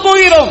சொல்ல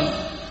போகிறோம்,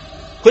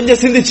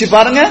 கொஞ்சம் சிந்திச்சு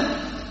பாருங்க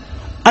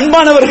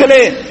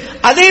அன்பானவர்களே.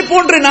 அதே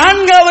போன்று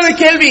 4வது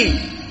கேள்வி,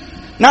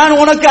 நான்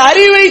உனக்கு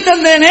அறிவை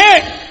தந்தேனே,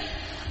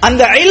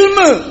 அந்த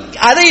இல்மு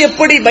அதை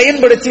எப்படி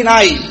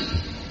பயன்படுத்தினாய்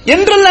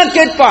என்றெல்லாம்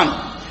கேட்பான்.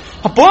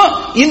 அப்போ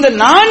இந்த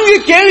 4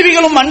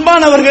 கேள்விகளும்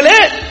அன்பானவர்களே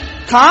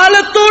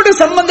காலத்தோடு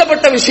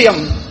சம்பந்தப்பட்ட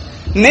விஷயம்,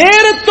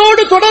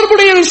 நேரத்தோடு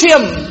தொடர்புடைய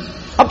விஷயம்.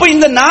 அப்ப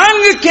இந்த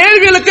 4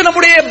 கேள்விகளுக்கு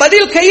நம்முடைய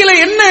பதில் கையில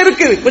என்ன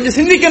இருக்கு, கொஞ்சம்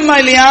சிந்திக்கணுமா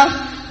இல்லையா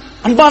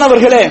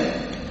அன்பானவர்களே?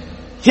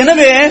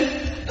 எனவே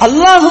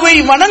அல்லாஹுவை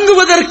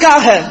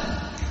வணங்குவதற்காக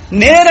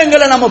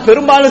நேரங்களை நம்ம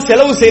பெரும்பாலும்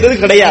செலவு செய்யறது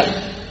கிடையாது.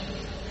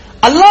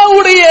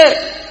 அல்லாஹ்வுடைய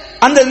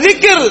அந்த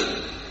திக்ர்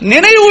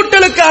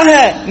நினைவூட்டலுக்காக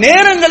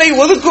நேரங்களை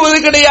ஒதுக்குவது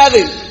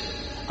கிடையாது.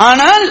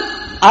 ஆனால்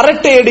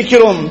அரட்டை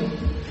அடிக்கிறோம்,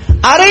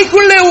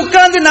 அறைக்குள்ளே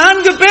உட்கார்ந்து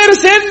 4 பேர்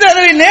சேர்ந்து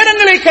அதை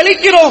நேரங்களை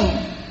கழிக்கிறோம்,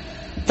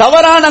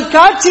 தவறான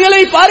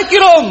காட்சிகளை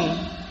பார்க்கிறோம்,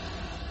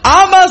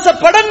 ஆபாச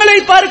படங்களை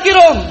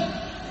பார்க்கிறோம்.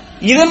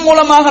 இதன்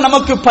மூலமாக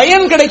நமக்கு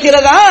பயன்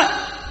கிடைக்கிறதா?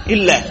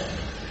 இல்ல,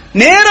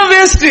 நேரம்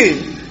வேஸ்ட்.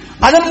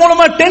 அதன்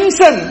மூலமா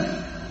டென்ஷன்,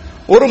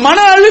 ஒரு மன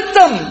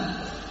அழுத்தம்,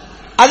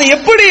 அதை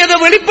எப்படி எதை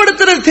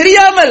வெளிப்படுத்துறது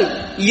தெரியாமல்,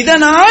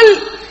 இதனால்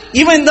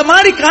இவன் இந்த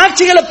மாதிரி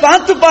காட்சிகளை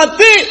பார்த்து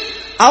பார்த்து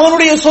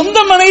அவனுடைய சொந்த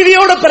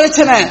மனைவியோட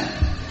பிரச்சனை,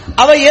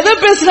 அவ எதை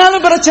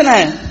பேசினாலும் பிரச்சனை,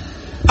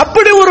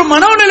 அப்படி ஒரு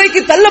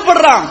மனோநிலைக்கு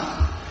தள்ளப்படுறான்.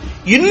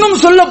 இன்னும்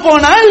சொல்ல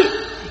போனால்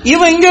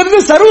இவன் இங்க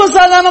இருந்து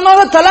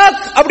சர்வசாதாரணமாக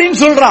தலாக் அப்படின்னு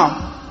சொல்றான்.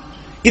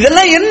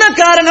 இதெல்லாம் என்ன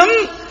காரணம்?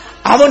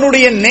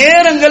 அவனுடைய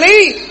நேரங்களை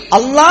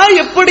அல்லாஹ்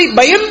எப்படி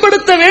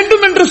பயன்படுத்த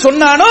வேண்டும் என்று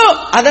சொன்னானோ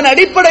அதன்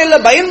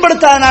அடிப்படையில்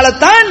பயன்படுத்தாதனால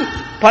தான்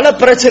பல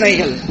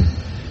பிரச்சனைகள்.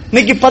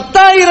 இன்னைக்கு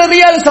 10,000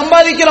 ரியால்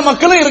சம்பாதிக்கிற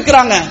மக்களும்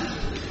இருக்கிறாங்க,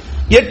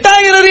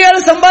 8,000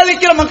 ரியால்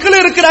சம்பாதிக்கிற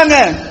மக்களும் இருக்கிறாங்க.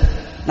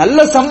 நல்ல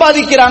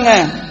சம்பாதிக்கிறாங்க,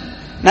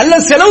 நல்ல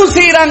செலவு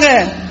செய்யறாங்க,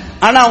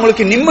 ஆனா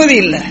அவங்களுக்கு நிம்மதி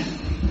இல்லை.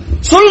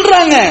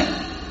 சொல்றாங்க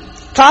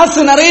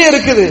காசு நிறைய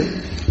இருக்குது,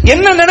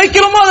 என்ன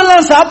நினைக்கிறோமோ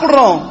அதெல்லாம்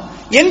சாப்பிடுறோம்,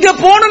 எங்க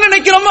போகணும்னு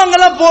நினைக்கிறோமோ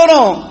அங்கெல்லாம்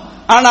போறோம்,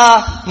 ஆனா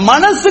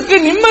மனசுக்கு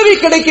நிம்மதி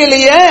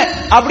கிடைக்கலையே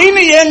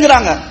அப்படின்னு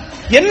ஏங்குறாங்க.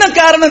 என்ன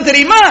காரணம்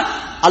தெரியுமா?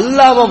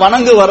 அல்லாஹ்வை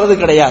வணங்க வர்றது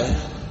கிடையாது,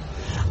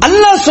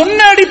 அல்லாஹ் சொன்ன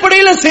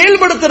அடிப்படையில்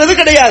செயல்படுத்துறது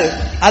கிடையாது.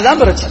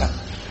 அதான் பிரச்சனை.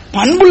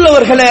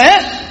 பண்புள்ளவர்களே,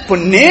 இப்ப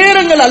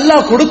நேரங்கள்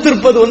அல்லாஹ்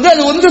கொடுத்திருப்பது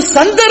அது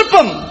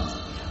சந்தர்ப்பம்.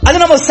 அது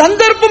நம்ம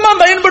சந்தர்ப்பமா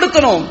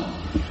பயன்படுத்தணும்.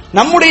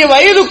 நம்முடைய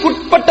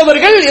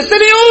வயதுக்குட்பட்டவர்கள்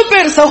எத்தனையோ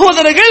பேர்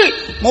சகோதரர்கள்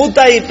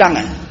மௌத்தாயிட்டாங்க.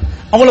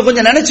 அவங்களை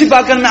கொஞ்சம் நினைச்சு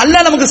பார்க்கணும்.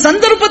 அல்லாஹ் நமக்கு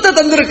சந்தர்ப்பத்தை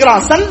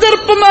தந்திருக்கிறான்,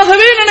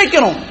 சந்தர்ப்பமாகவே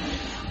நினைக்கணும்.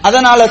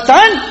 அதனால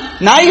தான்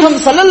நாயகம்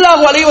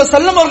ஸல்லல்லாஹு அலைஹி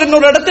வஸல்லம் அவர்கள்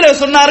ஒரு இடத்துல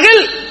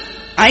சொன்னார்கள்,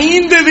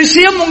 5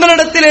 விஷயம்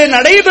உங்களிடத்திலே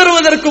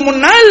நடைபெறுவதற்கு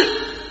முன்னால்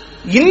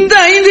இந்த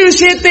 5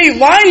 விஷயத்தை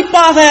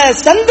வாய்ப்பாக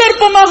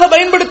சந்தர்ப்பமாக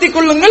பயன்படுத்திக்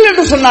கொள்ளுங்கள்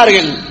என்று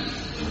சொன்னார்கள்.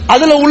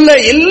 அதுல உள்ள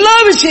எல்லா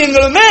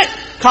விஷயங்களுமே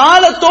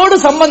காலத்தோடு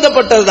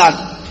சம்பந்தப்பட்டதுதான்.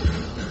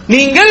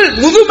 நீங்கள்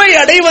முதுமை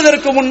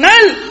அடைவதற்கு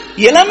முன்னால்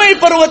இளமை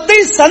பருவத்தை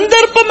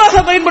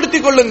சந்தர்ப்பமாக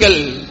பயன்படுத்திக் கொள்ளுங்கள்.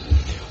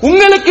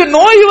 உங்களுக்கு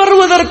நோய்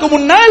வருவதற்கு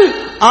முன்னால்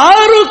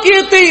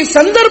ஆரோக்கியத்தை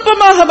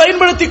சந்தர்ப்பமாக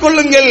பயன்படுத்திக்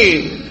கொள்ளுங்கள்.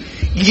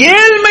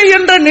 ஏழ்மை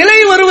என்ற நிலை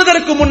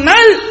வருவதற்கு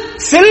முன்னால்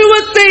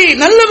செல்வத்தை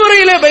நல்ல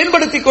முறையிலே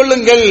பயன்படுத்திக்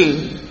கொள்ளுங்கள்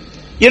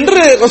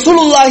என்று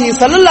ரசூலுல்லாஹி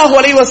ஸல்லல்லாஹு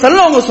அலைஹி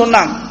வஸல்லம் அவங்க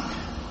சொன்னாங்க.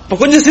 இப்ப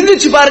கொஞ்சம்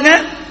சிந்திச்சு பாருங்க.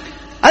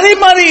 அதே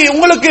மாதிரி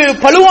உங்களுக்கு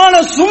பழுவான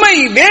சுமை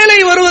வேலை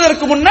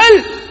வருவதற்கு முன்னால்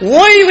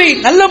ஓய்வை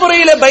நல்ல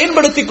முறையில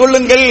பயன்படுத்திக்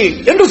கொள்ளுங்கள்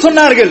என்று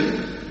சொன்னார்கள்.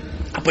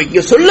 அப்ப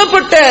இங்க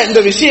சொல்லப்பட்ட இந்த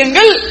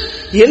விஷயங்கள்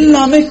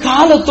எல்லாமே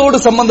காலத்தோடு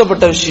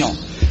சம்பந்தப்பட்ட விஷயம்.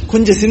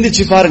 கொஞ்சம்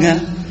சிந்திச்சு பாருங்க.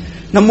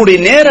 நம்முடைய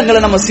நேரங்களை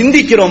நம்ம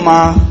சிந்திக்கிறோமா?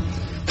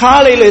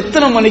 காலையில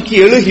எத்தனை மணிக்கு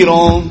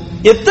எழுகிறோம்,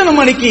 எத்தனை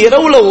மணிக்கு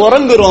இரவுல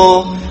உறங்குறோம்,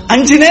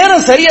 5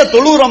 நேரம் சரியா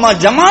தொழுறோமா,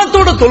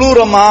 ஜமாத்தோட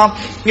தொழுறோமா?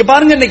 இங்க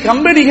பாருங்க, இன்னைக்கு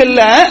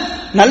கம்பெனிகள்ல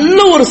நல்ல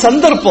ஒரு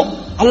சந்தர்ப்பம்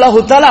அல்லாஹ்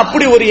தஆலா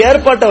அப்படி ஒரு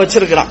ஏற்பாட்டை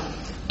வச்சிருக்கிறான்.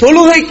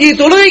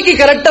 தொழுகைக்கு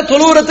கரெக்டா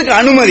தொழுகிறதுக்கு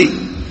அனுமதி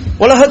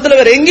உலகத்துல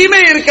வேற எங்கேயுமே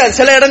இருக்காது,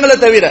 சில இடங்களை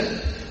தவிர.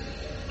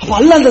 அப்ப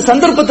அல்லாஹ் அந்த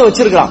சந்தர்ப்பத்தை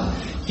வச்சிருக்கான்.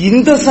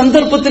 இந்த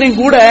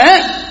சந்தர்ப்பத்திலையும் கூட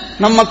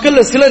நம் மக்கள்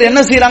சிலர் என்ன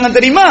செய்யறாங்க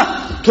தெரியுமா?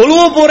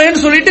 தொழுவ போறேன்னு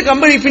சொல்லிட்டு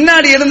கம்பெனி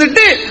பின்னாடி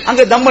இருந்துட்டு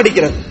அங்க தம்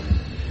அடிக்கிறது,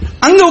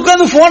 அங்க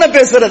உட்கார்ந்து போனை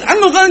பேசுறது,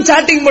 அங்க உட்கார்ந்து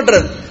சாட்டிங்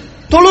பண்றது,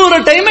 தொழுவுற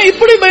டைமை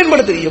இப்படி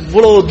பயன்படுத்துது.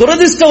 எவ்வளவு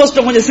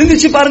துரதிர்ஷ்டவசம், கொஞ்சம்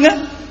சிந்திச்சு பாருங்க.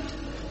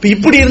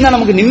 இப்படி இருந்தா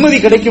நமக்கு நிம்மதி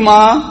கிடைக்குமா?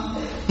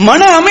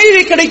 மன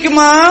அமைதி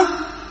கிடைக்குமா?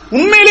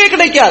 உண்மையிலே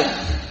கிடைக்காது,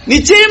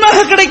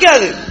 நிச்சயமாக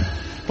கிடைக்காது.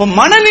 இப்ப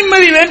மன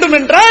நிம்மதி வேண்டும்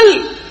என்றால்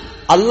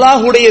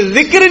அல்லாஹ்வுடைய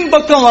திக்ரின்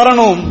பக்கம்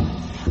வரணும்,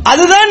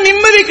 அதுதான்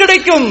நிம்மதி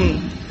கிடைக்கும்.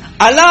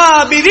 அலா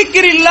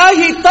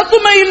பிதிக்ரில்லாஹி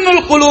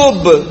தத்மையின்னுல்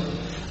குலூப்,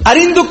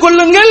 அறிந்து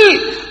கொள்ளுங்கள்,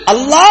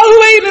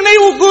 அல்லாஹ்வை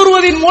நினைவு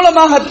கூறுவதன்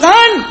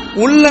மூலமாகத்தான்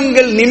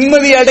உள்ளங்கள்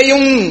நிம்மதி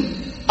அடையும்.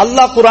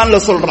 அல்லாஹ் குர்ஆன்ல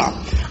சொல்றான்.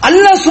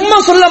 அல்லாஹ் சும்மா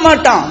சொல்ல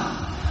மாட்டான்,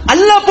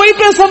 அல்லாஹ் பொய்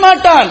பேச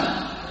மாட்டான்.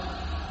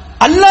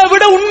 அல்லாஹ்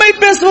விட உண்மை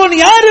பேசுவோன்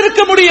யார்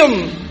இருக்க முடியும்?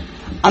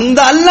 அந்த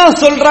அல்லாஹ்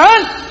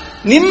சொல்றான்,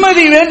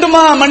 நிம்மதி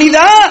வேண்டுமா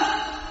மனிதா,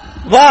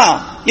 வா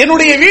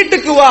என்னுடைய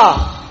வீட்டுக்கு வா,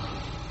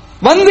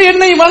 வந்து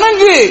என்னை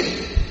வணங்கு,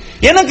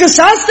 எனக்கு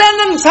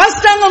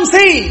சாஷ்டாங்கம்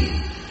செய்,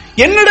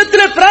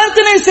 என்னிடத்தில்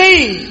பிரார்த்தனை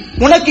செய்,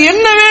 உனக்கு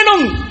என்ன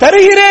வேணும்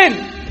தருகிறேன்,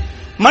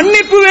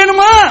 மன்னிப்பு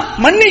வேணுமா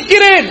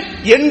மன்னிக்கிறேன்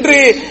என்று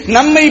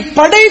நம்மை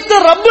படைத்த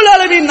ரப்புல்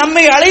ஆலமீன்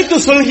நம்மை அழைத்து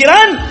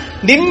சொல்கிறான்.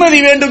 நிம்மதி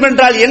வேண்டும்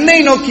என்றால் என்னை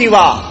நோக்கி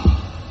வா.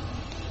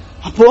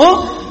 அப்போ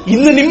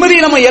இந்த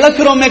நிம்மதியை நம்ம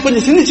இழக்கிறோமே,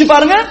 கொஞ்சம் சிந்திச்சு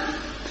பாருங்க.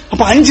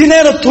 அப்ப 5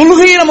 நேர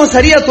தொழுகையை நம்ம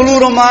சரியா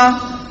தொழுகிறோமா?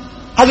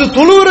 அது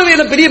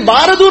தொழுகிறது பெரிய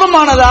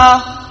பாரதூரமானதா?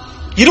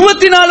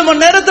 24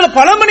 மணி நேரத்துல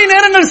பல மணி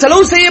நேரங்கள்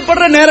செலவு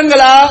செய்யப்படுற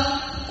நேரங்களா?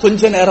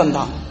 கொஞ்ச நேரம்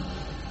தான்.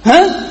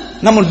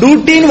 நம்ம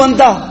டியூட்டின்னு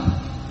வந்தா,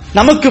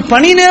 நமக்கு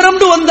பணி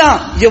நேரம்னு வந்தா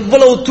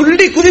எவ்வளவு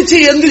துள்ளி குதிச்சு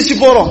எந்திரிச்சு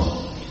போறோம்.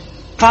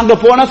 அங்க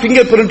போனா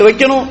பிங்கர் பிரிண்ட்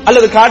வைக்கணும்,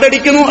 அல்லது கார்டு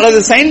அடிக்கணும், அல்லது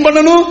சைன்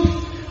பண்ணணும்.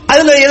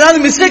 அதுல ஏதாவது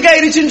மிஸ்டேக்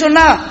ஆயிருச்சுன்னு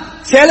சொன்னா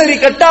சேலரி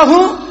கட்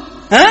ஆகும்,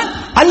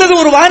 அல்லது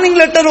ஒரு வார்னிங்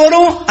லெட்டர்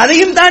வரும்,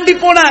 அதையும் தாண்டி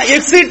போனா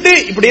எக்ஸிட்.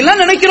 இப்படி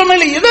எல்லாம் நினைக்கிறோமே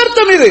இல்லை,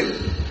 எதார்த்தம் இது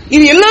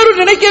எல்லாரும்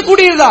நினைக்க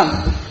கூடியதுதான்.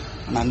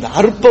 அந்த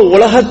அற்ப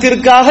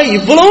உலகத்திற்காக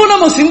இவ்வளவு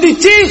நம்ம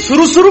சிந்திச்சு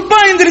சுறுசுறுப்பா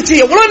எந்திரிச்சு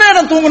எவ்வளவு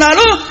நேரம்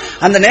தூங்கினாலும்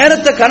அந்த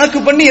நேரத்தை கணக்கு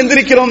பண்ணி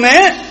எந்திரிக்கிறோமே.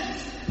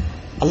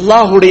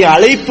 அல்லாஹ்வுடைய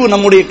அழைப்பு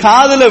நம்முடைய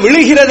காதுல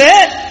விழுகிறதே,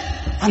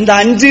 அந்த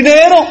 5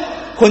 நேரம்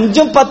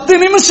கொஞ்சம் 10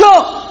 நிமிஷம்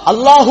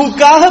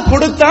அல்லாஹுக்காக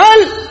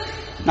கொடுத்தால்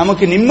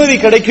நமக்கு நிம்மதி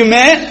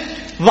கிடைக்குமே.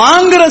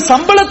 வாங்குற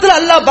சம்பளத்தில்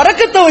அல்லாஹ்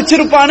பரக்கத்தை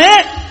வச்சிருப்பானே.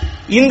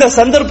 இந்த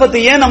சந்தர்ப்பத்தை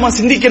ஏன் நம்ம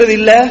சிந்திக்கிறது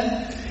இல்ல?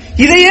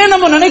 இதையே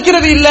நம்ம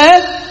நினைக்கிறது இல்ல?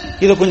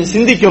 இதை கொஞ்சம்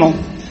சிந்திக்கணும்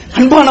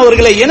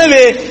அன்பானவர்களே.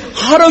 எனவே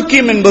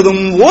ஆரோக்கியம்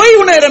என்பதும்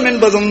ஓய்வு நேரம்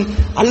என்பதும்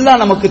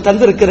அல்லாஹ் நமக்கு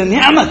தந்திருக்கிற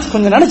நியாமத்.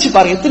 கொஞ்சம் நினைச்சு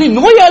பாருங்க. எத்தனை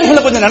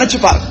நோயாளிகளை கொஞ்சம் நினைச்சு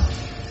பாருங்க.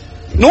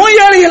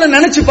 நோயாளிகளை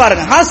நினைச்சு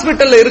பாருங்க.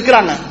 ஹாஸ்பிட்டல்ல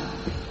இருக்கிறாங்க,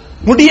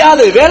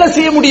 முடியாது, வேலை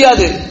செய்ய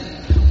முடியாது,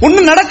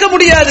 ஒண்ணும் நடக்க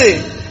முடியாது,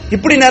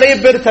 இப்படி நிறைய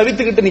பேர்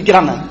தவித்துக்கிட்டு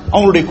நிக்கிறாங்க.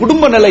 அவங்களுடைய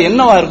குடும்ப நிலை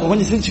என்னவா இருக்கும்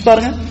கொஞ்சம் சிந்திச்சு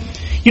பாருங்க.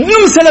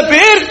 இன்னும் சில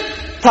பேர்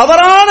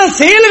தவறான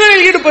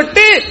செயல்களில்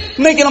ஈடுபட்டு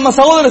இன்னைக்கு நம்ம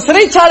சகோதர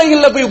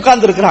சிறைச்சாலைகள்ல போய்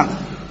உட்கார்ந்து இருக்கிறாங்க.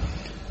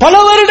 பல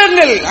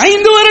வருடங்கள்,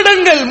 5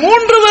 வருடங்கள்,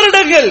 3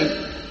 வருடங்கள்.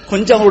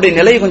 கொஞ்சம் அவருடைய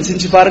நிலையை கொஞ்சம்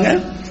சிந்திச்சு பாருங்க.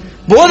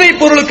 போதைப்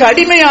பொருளுக்கு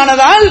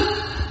அடிமையானதால்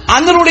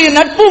அதனுடைய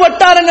நட்பு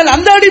வட்டாரங்கள்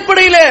அந்த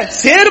அடிப்படையில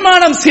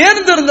சேர்மானம்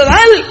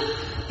சேர்ந்திருந்ததால்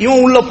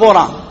இவன் உள்ள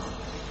போறான்.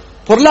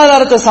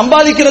 பொருளாதாரத்தை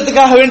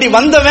சம்பாதிக்கிறதுக்காக வேண்டி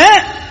வந்தவன்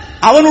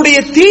அவனுடைய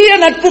தீய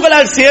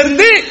நட்புகளால்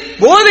சேர்ந்து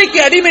போதைக்கு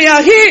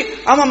அடிமையாகி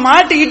அவன்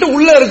மாட்டிக்கிட்டு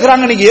உள்ள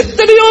இருக்கிறாங்க. நீங்க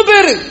எத்தனையோ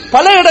பேரு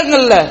பல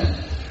இடங்கள்ல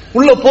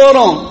உள்ள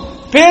போறோம்,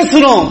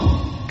 பேசுறோம்,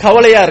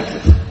 கவலையா இருக்கு.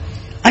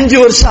 5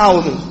 வருஷம்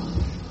ஆகுது,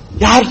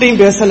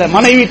 யார்கிட்டையும் பேசல,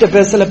 மனைவிட்ட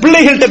பேசல,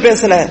 பிள்ளைகள்கிட்ட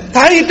பேசல,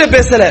 தாயிட்ட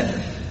பேசல.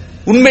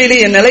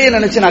 உண்மையிலேயே என் நிலையை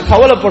நினைச்சு நான்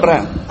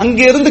கவலைப்படுறேன். அங்க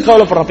இருந்து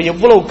கவலைப்படுறேன்.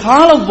 எவ்வளவு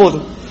காலம்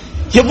போதும்,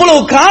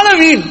 எவ்வளவு காலம்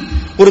வீண்.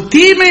 ஒரு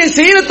தீமையை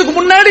செய்யறதுக்கு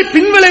முன்னாடி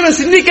பின்விளைவை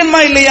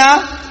சிந்திக்கணுமா இல்லையா?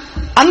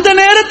 அந்த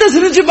நேரத்தை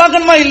சிந்திச்சு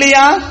பார்க்கணுமா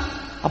இல்லையா?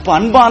 அப்ப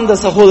அன்பார்ந்த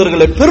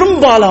சகோதரர்களை,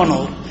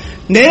 பெரும்பாலானோர்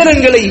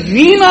நேரங்களை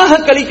வீணாக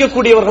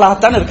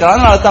கழிக்கக்கூடியவர்களாகத்தான் இருக்கிறார்.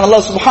 அதனால தான்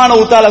அல்லாஹ்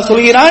சுப்ஹானஹு வ தஆலா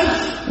சொல்கிறான்,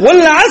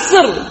 வல்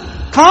அஸ்ர்,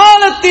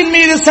 காலத்தின்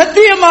மீது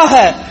சத்தியமாக,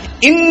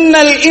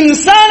 இன்னல்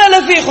இன்சான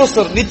லஃபீ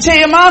குஸ்ர்,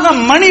 நிச்சயமாக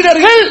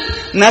மனிதர்கள்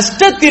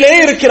நஷ்டத்திலே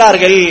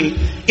இருக்கிறார்கள்.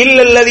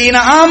 இல்லல்லதீன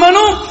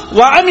ஆமனு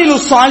வ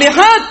அமிலுஸ்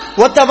ஸாலிஹாத்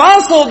வ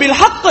தவாஸௌ பில்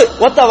ஹக்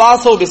வ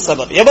தவாஸௌ பிஸ்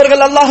ஸப்ர்,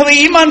 எவர்கள் அல்லாஹ்வை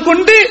ஈமான்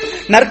கொண்டு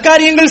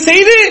நற்காரியங்கள்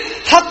செய்து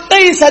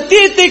ஹக்கை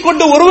சத்தியத்தை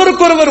கொண்டு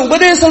ஒருவருக்கொருவர்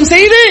உபதேசம்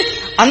செய்து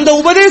அந்த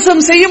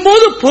உபதேசம் செய்யும்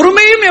போது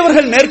பொறுமையும்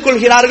எவர்கள்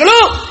மேற்கொள்கிறார்களோ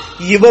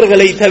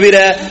இவர்களை தவிர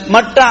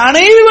மற்ற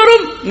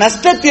அனைவரும்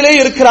நஷ்டத்திலே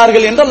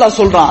இருக்கிறார்கள் என்று அல்லாஹ்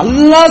சொல்றான்.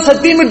 அல்லாஹ்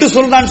சத்தியமிட்டு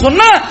சொல்றான்னு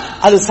சொன்னா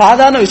அது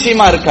சாதாரண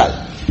விஷயமா இருக்காது.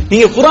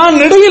 நீங்க குர்ஆன்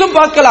நெடுகிலும்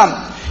பார்க்கலாம்,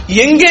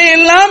 எங்கே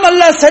எல்லாம்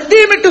அல்லாஹ்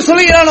சத்தியமிட்டு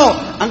சொல்கிறானோ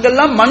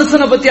அங்கெல்லாம்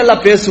மனுஷனை பத்தி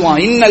அல்லாஹ் பேசுவான்.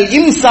 இன்னல்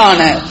இன்சான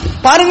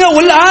பாருங்க,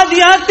 உல்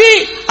ஆதியாத்தி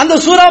அந்த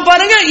சூரா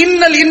பாருங்க,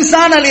 இன்னல்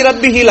இன்சான லி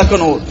ரப்பிஹி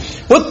லகனூர்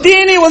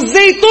வத்தீனி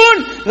வஸ்ஸைத்தூன்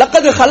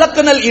லகத்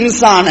ஹலக்னல்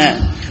இன்சான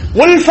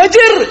வல்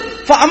ஃபஜ்ர்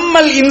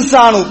ஃபஅம்மல்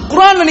இன்சானு.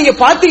 குர்ஆன்ல நீங்க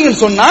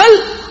பாத்தீங்கன்னு சொன்னால்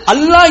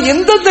அல்லாஹ்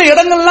எந்தெந்த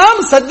இடங்கள்லாம்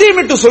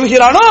சத்தியமிட்டு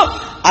சொல்கிறானோ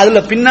அதுல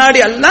பின்னாடி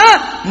அல்லாஹ்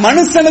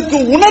மனுஷனுக்கு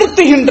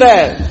உணர்த்துகின்ற,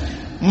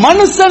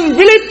 மனுஷன்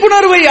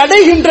விழிப்புணர்வை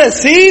அடைகின்ற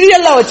செய்தி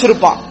எல்லாம்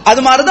வச்சிருப்பான்.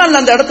 அது மாதிரிதான்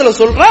அந்த இடத்துல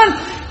சொல்றான்,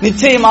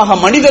 நிச்சயமாக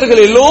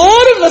மனிதர்கள்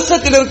எல்லோரும்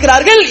நஷ்டத்தில்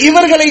இருக்கிறார்கள்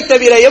இவர்களை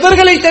தவிர.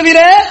 எவர்களை தவிர?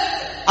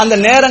 அந்த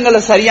நேரங்களை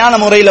சரியான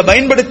முறையில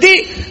பயன்படுத்தி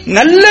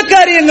நல்ல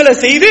காரியங்களை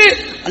செய்து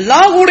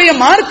அல்லாஹ்வுடைய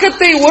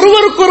மார்க்கத்தை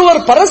ஒருவருக்கொருவர்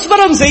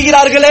பரஸ்பரம்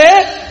செய்கிறார்களே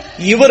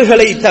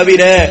இவர்களை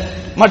தவிர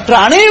மற்ற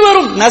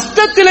அனைவரும்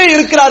நஷ்டத்திலே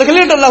இருக்கிறார்கள்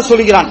என்று அல்லாஹ்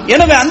சொல்கிறான்.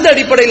 எனவே அந்த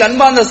அடிப்படையில்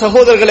அன்பார்ந்த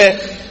சகோதரர்களே,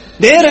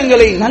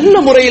 நேரங்களை நல்ல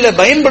முறையில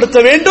பயன்படுத்த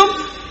வேண்டும்,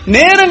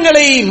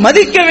 நேரங்களை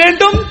மதிக்க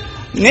வேண்டும்.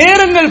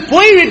 நேரங்கள்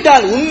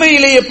போய்விட்டால்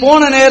உண்மையிலேயே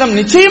போன நேரம்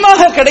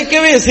நிச்சயமாக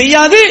கிடைக்கவே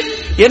செய்யாது.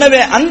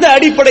 எனவே அந்த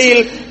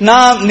அடிப்படையில்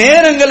நாம்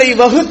நேரங்களை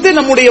வகுத்து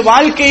நம்முடைய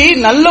வாழ்க்கையை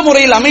நல்ல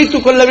முறையில்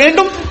அமைத்துக் கொள்ள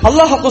வேண்டும்.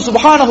 அல்லாஹ்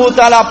சுப்ஹானஹு வ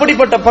தஆலா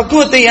அப்படிப்பட்ட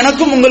பக்குவத்தை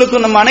எனக்கும்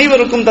உங்களுக்கும் நம்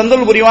அனைவருக்கும்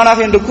தந்தல்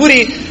புரிவானாக என்று கூறி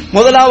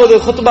முதலாவது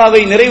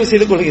குத்பாவை நிறைவு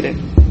செய்து கொள்கிறேன்.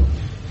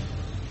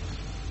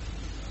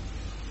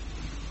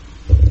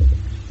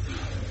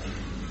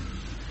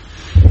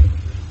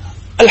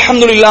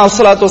 அல்ஹம்துலில்லாஹ்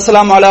வஸ்ஸலாத்து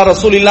வஸ்ஸலாமு அலா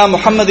ரசூலில்லாஹ்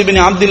முஹம்மது இப்னு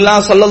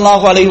அப்துல்லாஹ்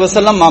ஸல்லல்லாஹு அலைஹி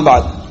வஸல்லம். மா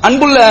பஅத்.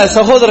 அன்புள்ள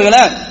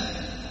சகோதரர்களே,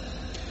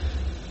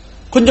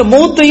 கொஞ்சம்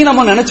மௌத்தையும்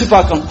நம்ம நினைச்சு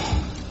பார்க்கணும்.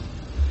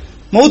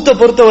 மௌத்தை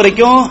பொறுத்த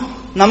வரைக்கும்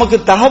நமக்கு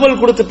தகவல்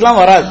கொடுத்துட்டுலாம்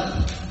வராது.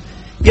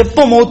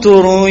 எப்ப மௌத்து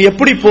வரும்,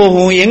 எப்படி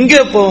போகும்,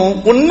 எங்க போகும்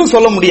ஒன்னும்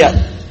சொல்ல முடியாது.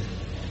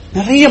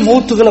 நிறைய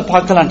மௌத்துகளை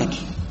பார்க்கலாம்.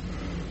 இன்னைக்கு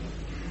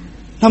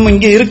நம்ம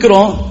இங்க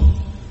இருக்கிறோம்,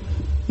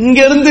 இங்க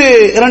இருந்து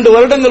 2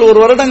 வருடங்கள்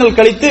 1 வருடங்கள்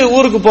கழித்து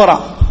ஊருக்கு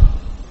போறான்.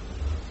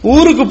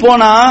 ஊருக்கு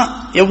போனா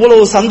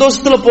எவ்வளவு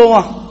சந்தோஷத்துல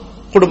போவான்.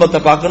 குடும்பத்தை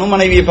பார்க்கணும்,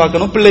 மனைவியை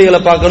பார்க்கணும், பிள்ளைகளை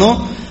பார்க்கணும்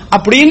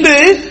அப்படின்னு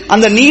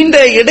அந்த நீண்ட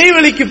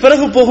இடைவெளிக்கு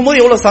பிறகு போகும்போது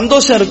எவ்வளவு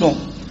சந்தோஷம் இருக்கும்.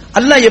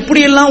 அல்லாஹ்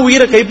எப்படி எல்லாம்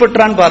உயிரை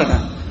கைப்பற்றான்னு பாருங்க.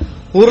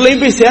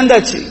 ஊர்லயும் போய்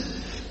சேர்ந்தாச்சு.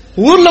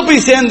 ஊர்ல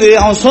போய் சேர்ந்து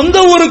அவன் சொந்த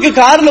ஊருக்கு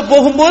கார்ல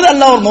போகும்போது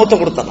அல்லாஹ் ஒரு மௌத்தை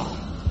கொடுத்தான்.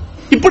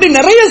 இப்படி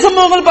நிறைய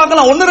சம்பவங்கள்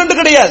பார்க்கலாம். 1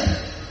 2 கிடையாது,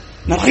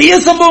 நிறைய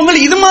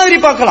சம்பவங்கள் இது மாதிரி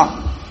பார்க்கலாம்.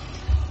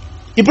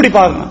 இப்படி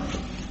பாருங்க.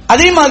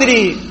 அதே மாதிரி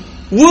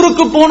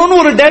ஊருக்கு போகணும்னு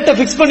ஒரு டேட்டை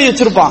பிக்ஸ் பண்ணி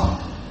வச்சிருப்பான்.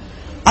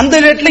 அந்த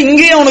டேட்ல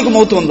இங்கேயே அவனுக்கு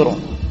மௌத்து வந்துடும்.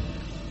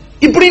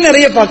 இப்படி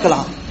நிறைய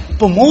பார்க்கலாம்.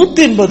 இப்ப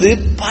மௌத்து என்பது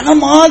பல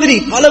மாதிரி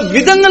பல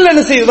விதங்கள்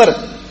என்ன செய்வார்.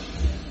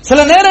 சில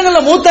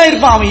நேரங்கள்ல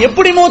மௌத்தாயிருப்பான், அவன்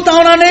எப்படி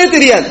மௌத்தாவனானே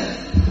தெரியாது.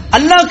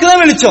 அல்லாஹ்க்கு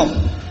தான் வெளிச்சம்,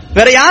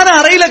 வேற யாரும்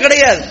அறையில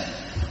கிடையாது.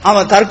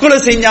 அவன் தற்கொலை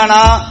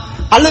செஞ்சானா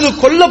அல்லது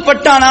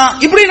கொல்லப்பட்டானா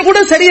இப்படின்னு கூட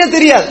சரியா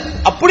தெரியாது.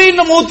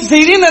 அப்படின்னு மௌத்து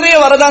செய்தி நிறைய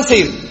வரதான்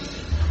செய்யுது.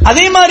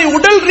 அதே மாதிரி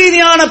உடல்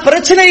ரீதியான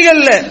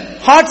பிரச்சனைகள்ல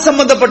ஹார்ட்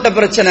சம்பந்தப்பட்ட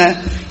பிரச்சனை,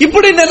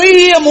 இப்படி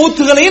நிறைய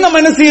மௌத்துகளையும் நம்ம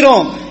என்ன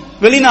செய்யறோம்,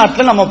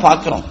 வெளிநாட்டுல நம்ம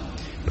பார்க்கிறோம்.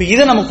 இப்ப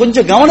இதை நம்ம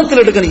கொஞ்சம்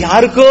கவனத்தில் எடுக்கணும்.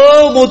 யாருக்கோ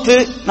மௌத்து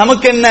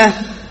நமக்கு என்ன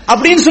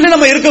அப்படின்னு சொல்லி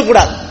நம்ம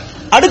இருக்கக்கூடாது.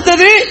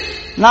 அடுத்தது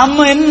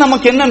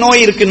நமக்கு என்ன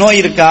நோய் இருக்கு,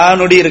 நோய் இருக்கா,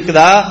 நொடி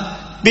இருக்குதா,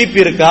 பிபி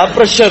இருக்கா,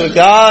 பிரஷர்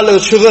இருக்கா, அல்லது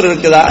சுகர்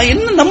இருக்குதா,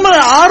 என்ன நம்ம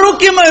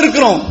ஆரோக்கியமா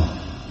இருக்கிறோம்,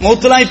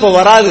 மௌத்துலாம் இப்ப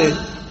வராது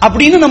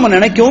அப்படின்னு நம்ம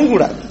நினைக்கவும்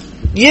கூடாது.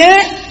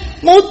 ஏன்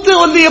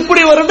மௌத்து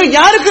எப்படி வரும்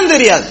யாருக்கும்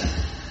தெரியாது.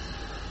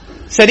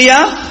 சரியா?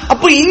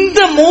 அப்ப இந்த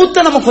மௌத்தை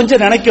நம்ம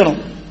கொஞ்சம் நினைக்கணும்.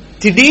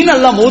 திடீர்னு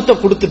எல்லாம் மௌத்தை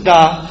கொடுத்துட்டா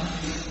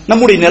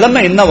நம்முடைய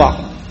நிலைமை என்னவா?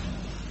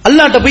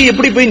 அல்லாஹ்ட்ட போய்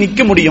எப்படி போய்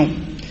நிக்க முடியும்?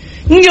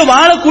 இங்க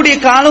வாழக்கூடிய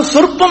காலம்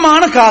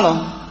சொற்பமான காலம்.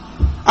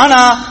 ஆனா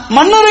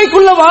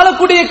மன்னரைக்குள்ள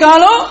வாழக்கூடிய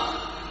காலம்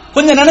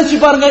கொஞ்சம் நினைச்சு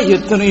பாருங்க.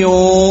 எத்தனையோ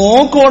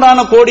கோடான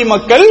கோடி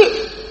மக்கள்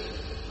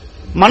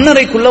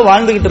மன்னரைக்குள்ள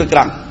வாழ்ந்துகிட்டு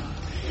இருக்கிறாங்க.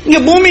 இங்க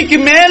பூமிக்கு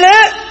மேல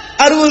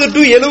 60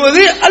 to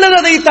 70 அல்லது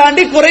அதை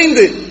தாண்டி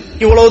குறைந்து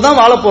இவ்வளவுதான்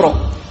வாழ போறோம்.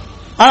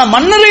 ஆனா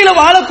மன்னரையில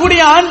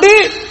வாழக்கூடிய ஆண்டு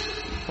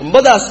ரொம்ப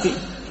ஜாஸ்தி,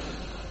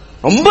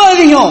 ரொம்ப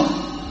அதிகம்.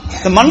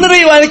 இந்த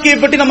மன்னரை வாழ்க்கையை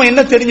பற்றி நம்ம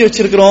என்ன தெரிஞ்சு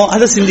வச்சிருக்கிறோம்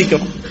அதை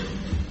சிந்திக்கணும்.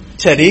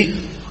 சரி,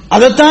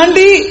 அதை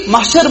தாண்டி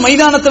மஹ்ஷர்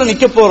மைதானத்துல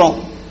நிக்க போறோம்.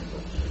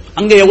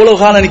 அங்க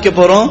எவ்வளவு காலம் நிக்க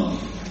போறோம்?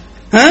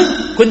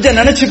 கொஞ்சம்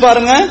நினைச்சு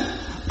பாருங்க.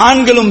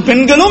 ஆண்களும்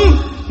பெண்களும்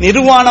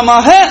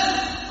நிர்வாணமாக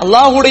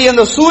அல்லாஹ்வுடைய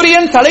அந்த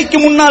சூரியன் தலைக்கு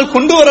முன்னால்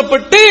கொண்டு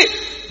வரப்பட்டு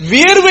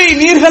வியர்வை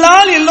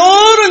நீர்களால்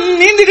எல்லோரும்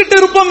நீந்திக்கிட்டு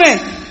இருப்போமே,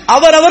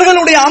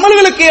 அவர்களுடைய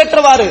அமல்களுக்கு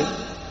ஏற்றவாறு.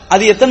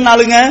 அது எத்தனை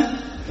நாளுங்க?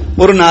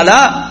 ஒரு நாளா,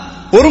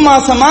 ஒரு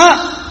மாசமா,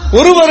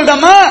 ஒரு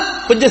வருடமா?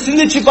 கொஞ்சம்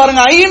சிந்திச்சு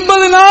பாருங்க.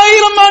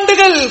 50,000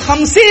 ஆண்டுகள்,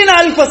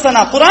 50,000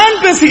 சனா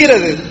குர்ஆன்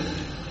பேசுகிறது.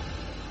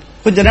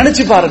 கொஞ்சம்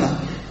நினைச்சு பாருங்க.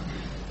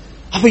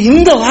 அப்ப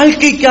இந்த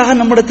வாழ்க்கைக்காக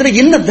நம்மிடத்துல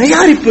என்ன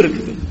தயாரிப்பு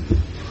இருக்குது?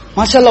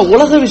 மாஷாஅல்லாஹ்,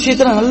 உலக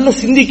விஷயத்துல நல்லா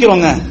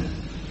சிந்திக்கிறோங்க,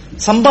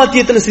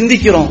 சம்பாத்தியத்துல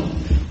சிந்திக்கிறோம்.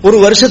 ஒரு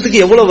வருஷத்துக்கு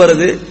எவ்வளவு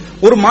வருது,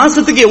 ஒரு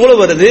மாசத்துக்கு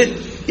எவ்வளவு வருது,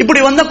 இப்படி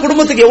வந்தா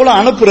குடும்பத்துக்கு எவ்வளவு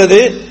அனுப்புறது,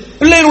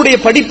 பிள்ளைகளுடைய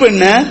படிப்பு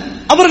என்ன,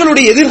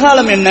 அவர்களுடைய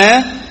எதிர்காலம் என்ன,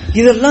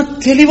 இதெல்லாம்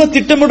தெளிவா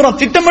திட்டமிடுறோம்.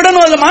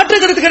 திட்டமிடணும், அதுல மாற்று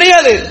கருத்து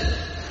கிடையாது.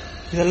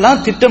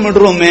 இதெல்லாம்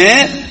திட்டமிடுறோமே.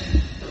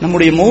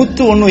 நம்முடைய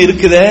மௌத்து ஒண்ணும்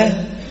இருக்குதே,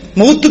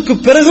 மௌத்துக்கு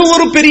பிறகு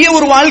ஒரு பெரிய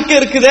ஒரு வாழ்க்கை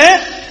இருக்குதே,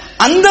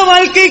 அந்த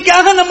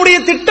வாழ்க்கைக்காக நம்முடைய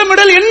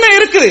திட்டமிடல் என்ன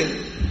இருக்குது?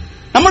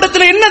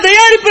 நம்மிடத்துல என்ன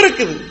தயாரிப்பு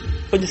இருக்குது?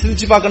 கொஞ்சம்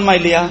சிந்திச்சு பார்க்கணுமா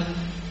இல்லையா?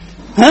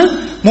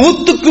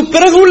 மௌத்துக்கு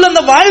பிறகு உள்ள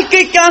அந்த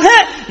வாழ்க்கைக்காக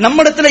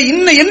நம்மிடத்துல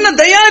இன்னும் என்ன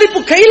தயாரிப்பு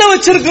கையில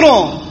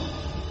வச்சிருக்கிறோம்,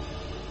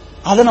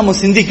 அதை நம்ம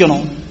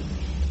சிந்திக்கணும்.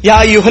 யா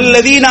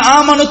அய்யுஹல்லதீன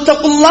ஆமனு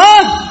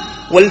தக்குல்லாஹ்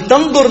வல்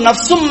தன்துர்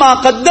நஃப்ஸும் மா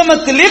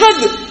கத்தமத்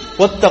லிகத்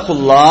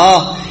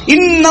வத்தகுல்லாஹ்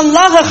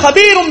இன்னல்லாஹ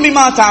கபீரும்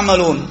பிமா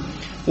தஅமலூன்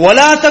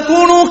வலா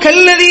தகூனு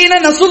கல்லதீன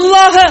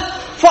நஸுல்லாஹ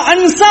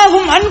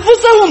ஃபஅன்ஸாஹும்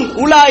அன்ஃபுஸஹும்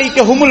உலாயிக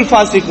ஹுமுல்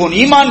ஃபாஸிகூன்.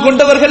 ஈமான்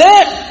கொண்டவர்களே,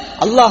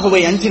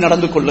 அல்லாஹ்வை அஞ்சி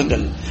நடந்து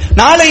கொள்ளுங்கள்.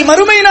 நாளை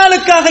மறுமை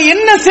நாளுக்காக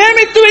என்ன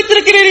சேமித்து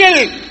வைத்திருக்கிறீர்கள்?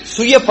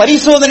 சுய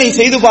பரிசோதனை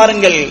செய்து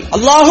பாருங்கள்.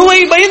 அல்லாஹ்வை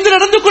பயந்து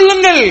நடந்து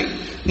கொள்ளுங்கள்.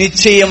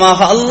 நிச்சயமாக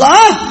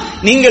அல்லாஹ்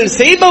நீங்கள்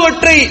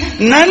செய்பவற்றை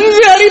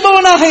நன்கு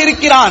அறிபவனாக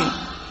இருக்கிறான்.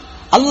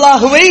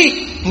 அல்லாஹ்வை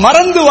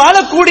மறந்து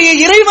வாழக்கூடிய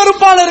இறை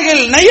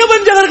மறுப்பாளர்கள்,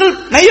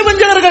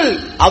 நயவஞ்சகர்கள்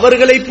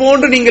அவர்களை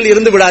போன்று நீங்கள்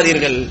இருந்து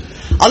விடாதீர்கள்.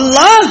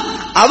 அல்லாஹ்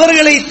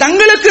அவர்களை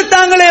தங்களுக்கு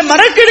தாங்களே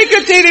மறக்கடிக்க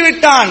செய்து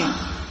விட்டான்.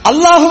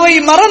 அல்லாஹ்வை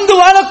மறந்து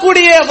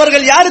வாழக்கூடிய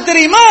அவர்கள் யாரு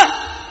தெரியுமா?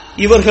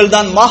 இவர்கள்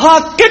தான் மகா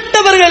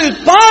கெட்டவர்கள்,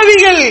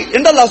 பாவிகள்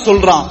என்று அல்லாஹ்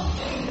சொல்றான்.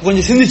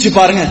 கொஞ்சம் சிந்திச்சு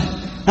பாருங்க.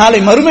 நாளை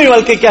மறுமை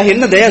வாழ்க்கைக்காக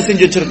என்ன தயா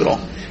செஞ்சு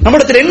வச்சிருக்கிறோம்?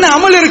 நம்மிடத்துல என்ன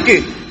அமல் இருக்கு?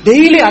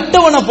 டெய்லி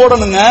அட்டவணை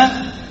போடணுங்க.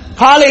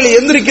 காலையில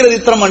எந்திரிக்கிறது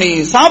இத்தனை மணி,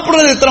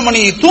 சாப்பிடுறது இத்தனை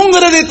மணி,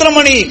 தூங்குறது இத்தனை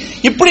மணி,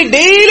 இப்படி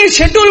டெய்லி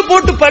ஷெட்யூல்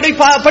போட்டு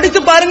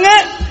படித்து பாருங்க.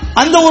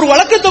 அந்த ஒரு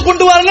வழக்கத்தை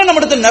கொண்டு வாருங்க.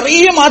 நம்மிடத்துல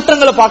நிறைய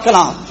மாற்றங்களை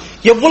பார்க்கலாம்.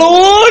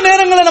 எவ்வளவோ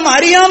நேரங்களை நம்ம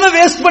அறியாம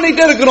வேஸ்ட்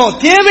பண்ணிட்டே இருக்கிறோம்.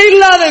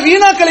 தேவையில்லாத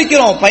வீணா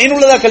கழிக்கிறோம்.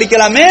 பயனுள்ளதா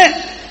கழிக்கலாமே,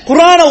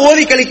 குர்ஆனை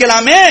ஓதி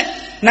கழிக்கலாமே,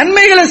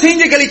 நன்மைகளை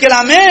செஞ்சு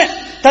கழிக்கலாமே,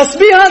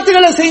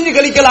 தஸ்பீஹாத்துகளை செஞ்சு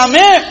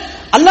கழிக்கலாமே,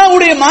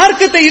 அல்லாஹ்வுடைய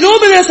மார்க்கத்தை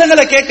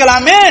இதோபதேசங்களை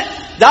கேட்கலாமே,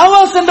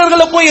 தாவா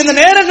சென்டர்களை போய் இந்த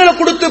நேரங்களை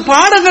கொடுத்து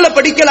பாடங்களை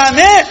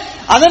படிக்கலாமே.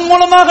 அதன்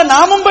மூலமாக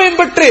நாமும்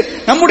பயன்பெற்று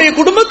நம்முடைய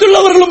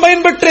குடும்பத்துள்ளவர்களும்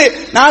பயன்பெற்று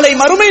நாளை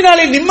மறுமை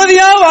நாளில்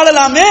நிம்மதியாக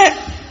வாழலாமே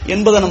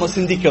என்பதை நம்ம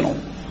சிந்திக்கணும்.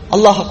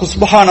 அல்லாஹ்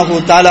சுப்ஹானஹு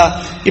தஆலா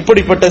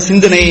இப்படிப்பட்ட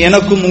சிந்தனை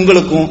எனக்கும்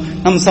உங்களுக்கும்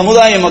நம்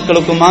சமுதாய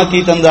மக்களுக்கும் ஆக்கி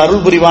தந்த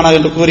அருள் புரிவானாக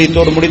என்று கூறி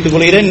தோடு முடித்துக்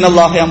கொள்கிறேன்.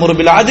 இன்னல்லாஹ யஅமுரு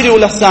பில் அத்லி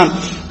வல் இஹ்சான்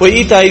வ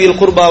ஈதாஇ தில்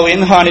குர்பா வ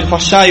யன்ஹா அனில்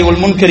ஃபஹ்ஷாஇ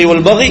வல் முன்கரி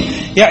வல் பகி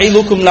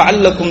யஇதுக்கும்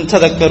லஅல்லக்கும்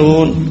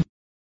ததக்கரூன்.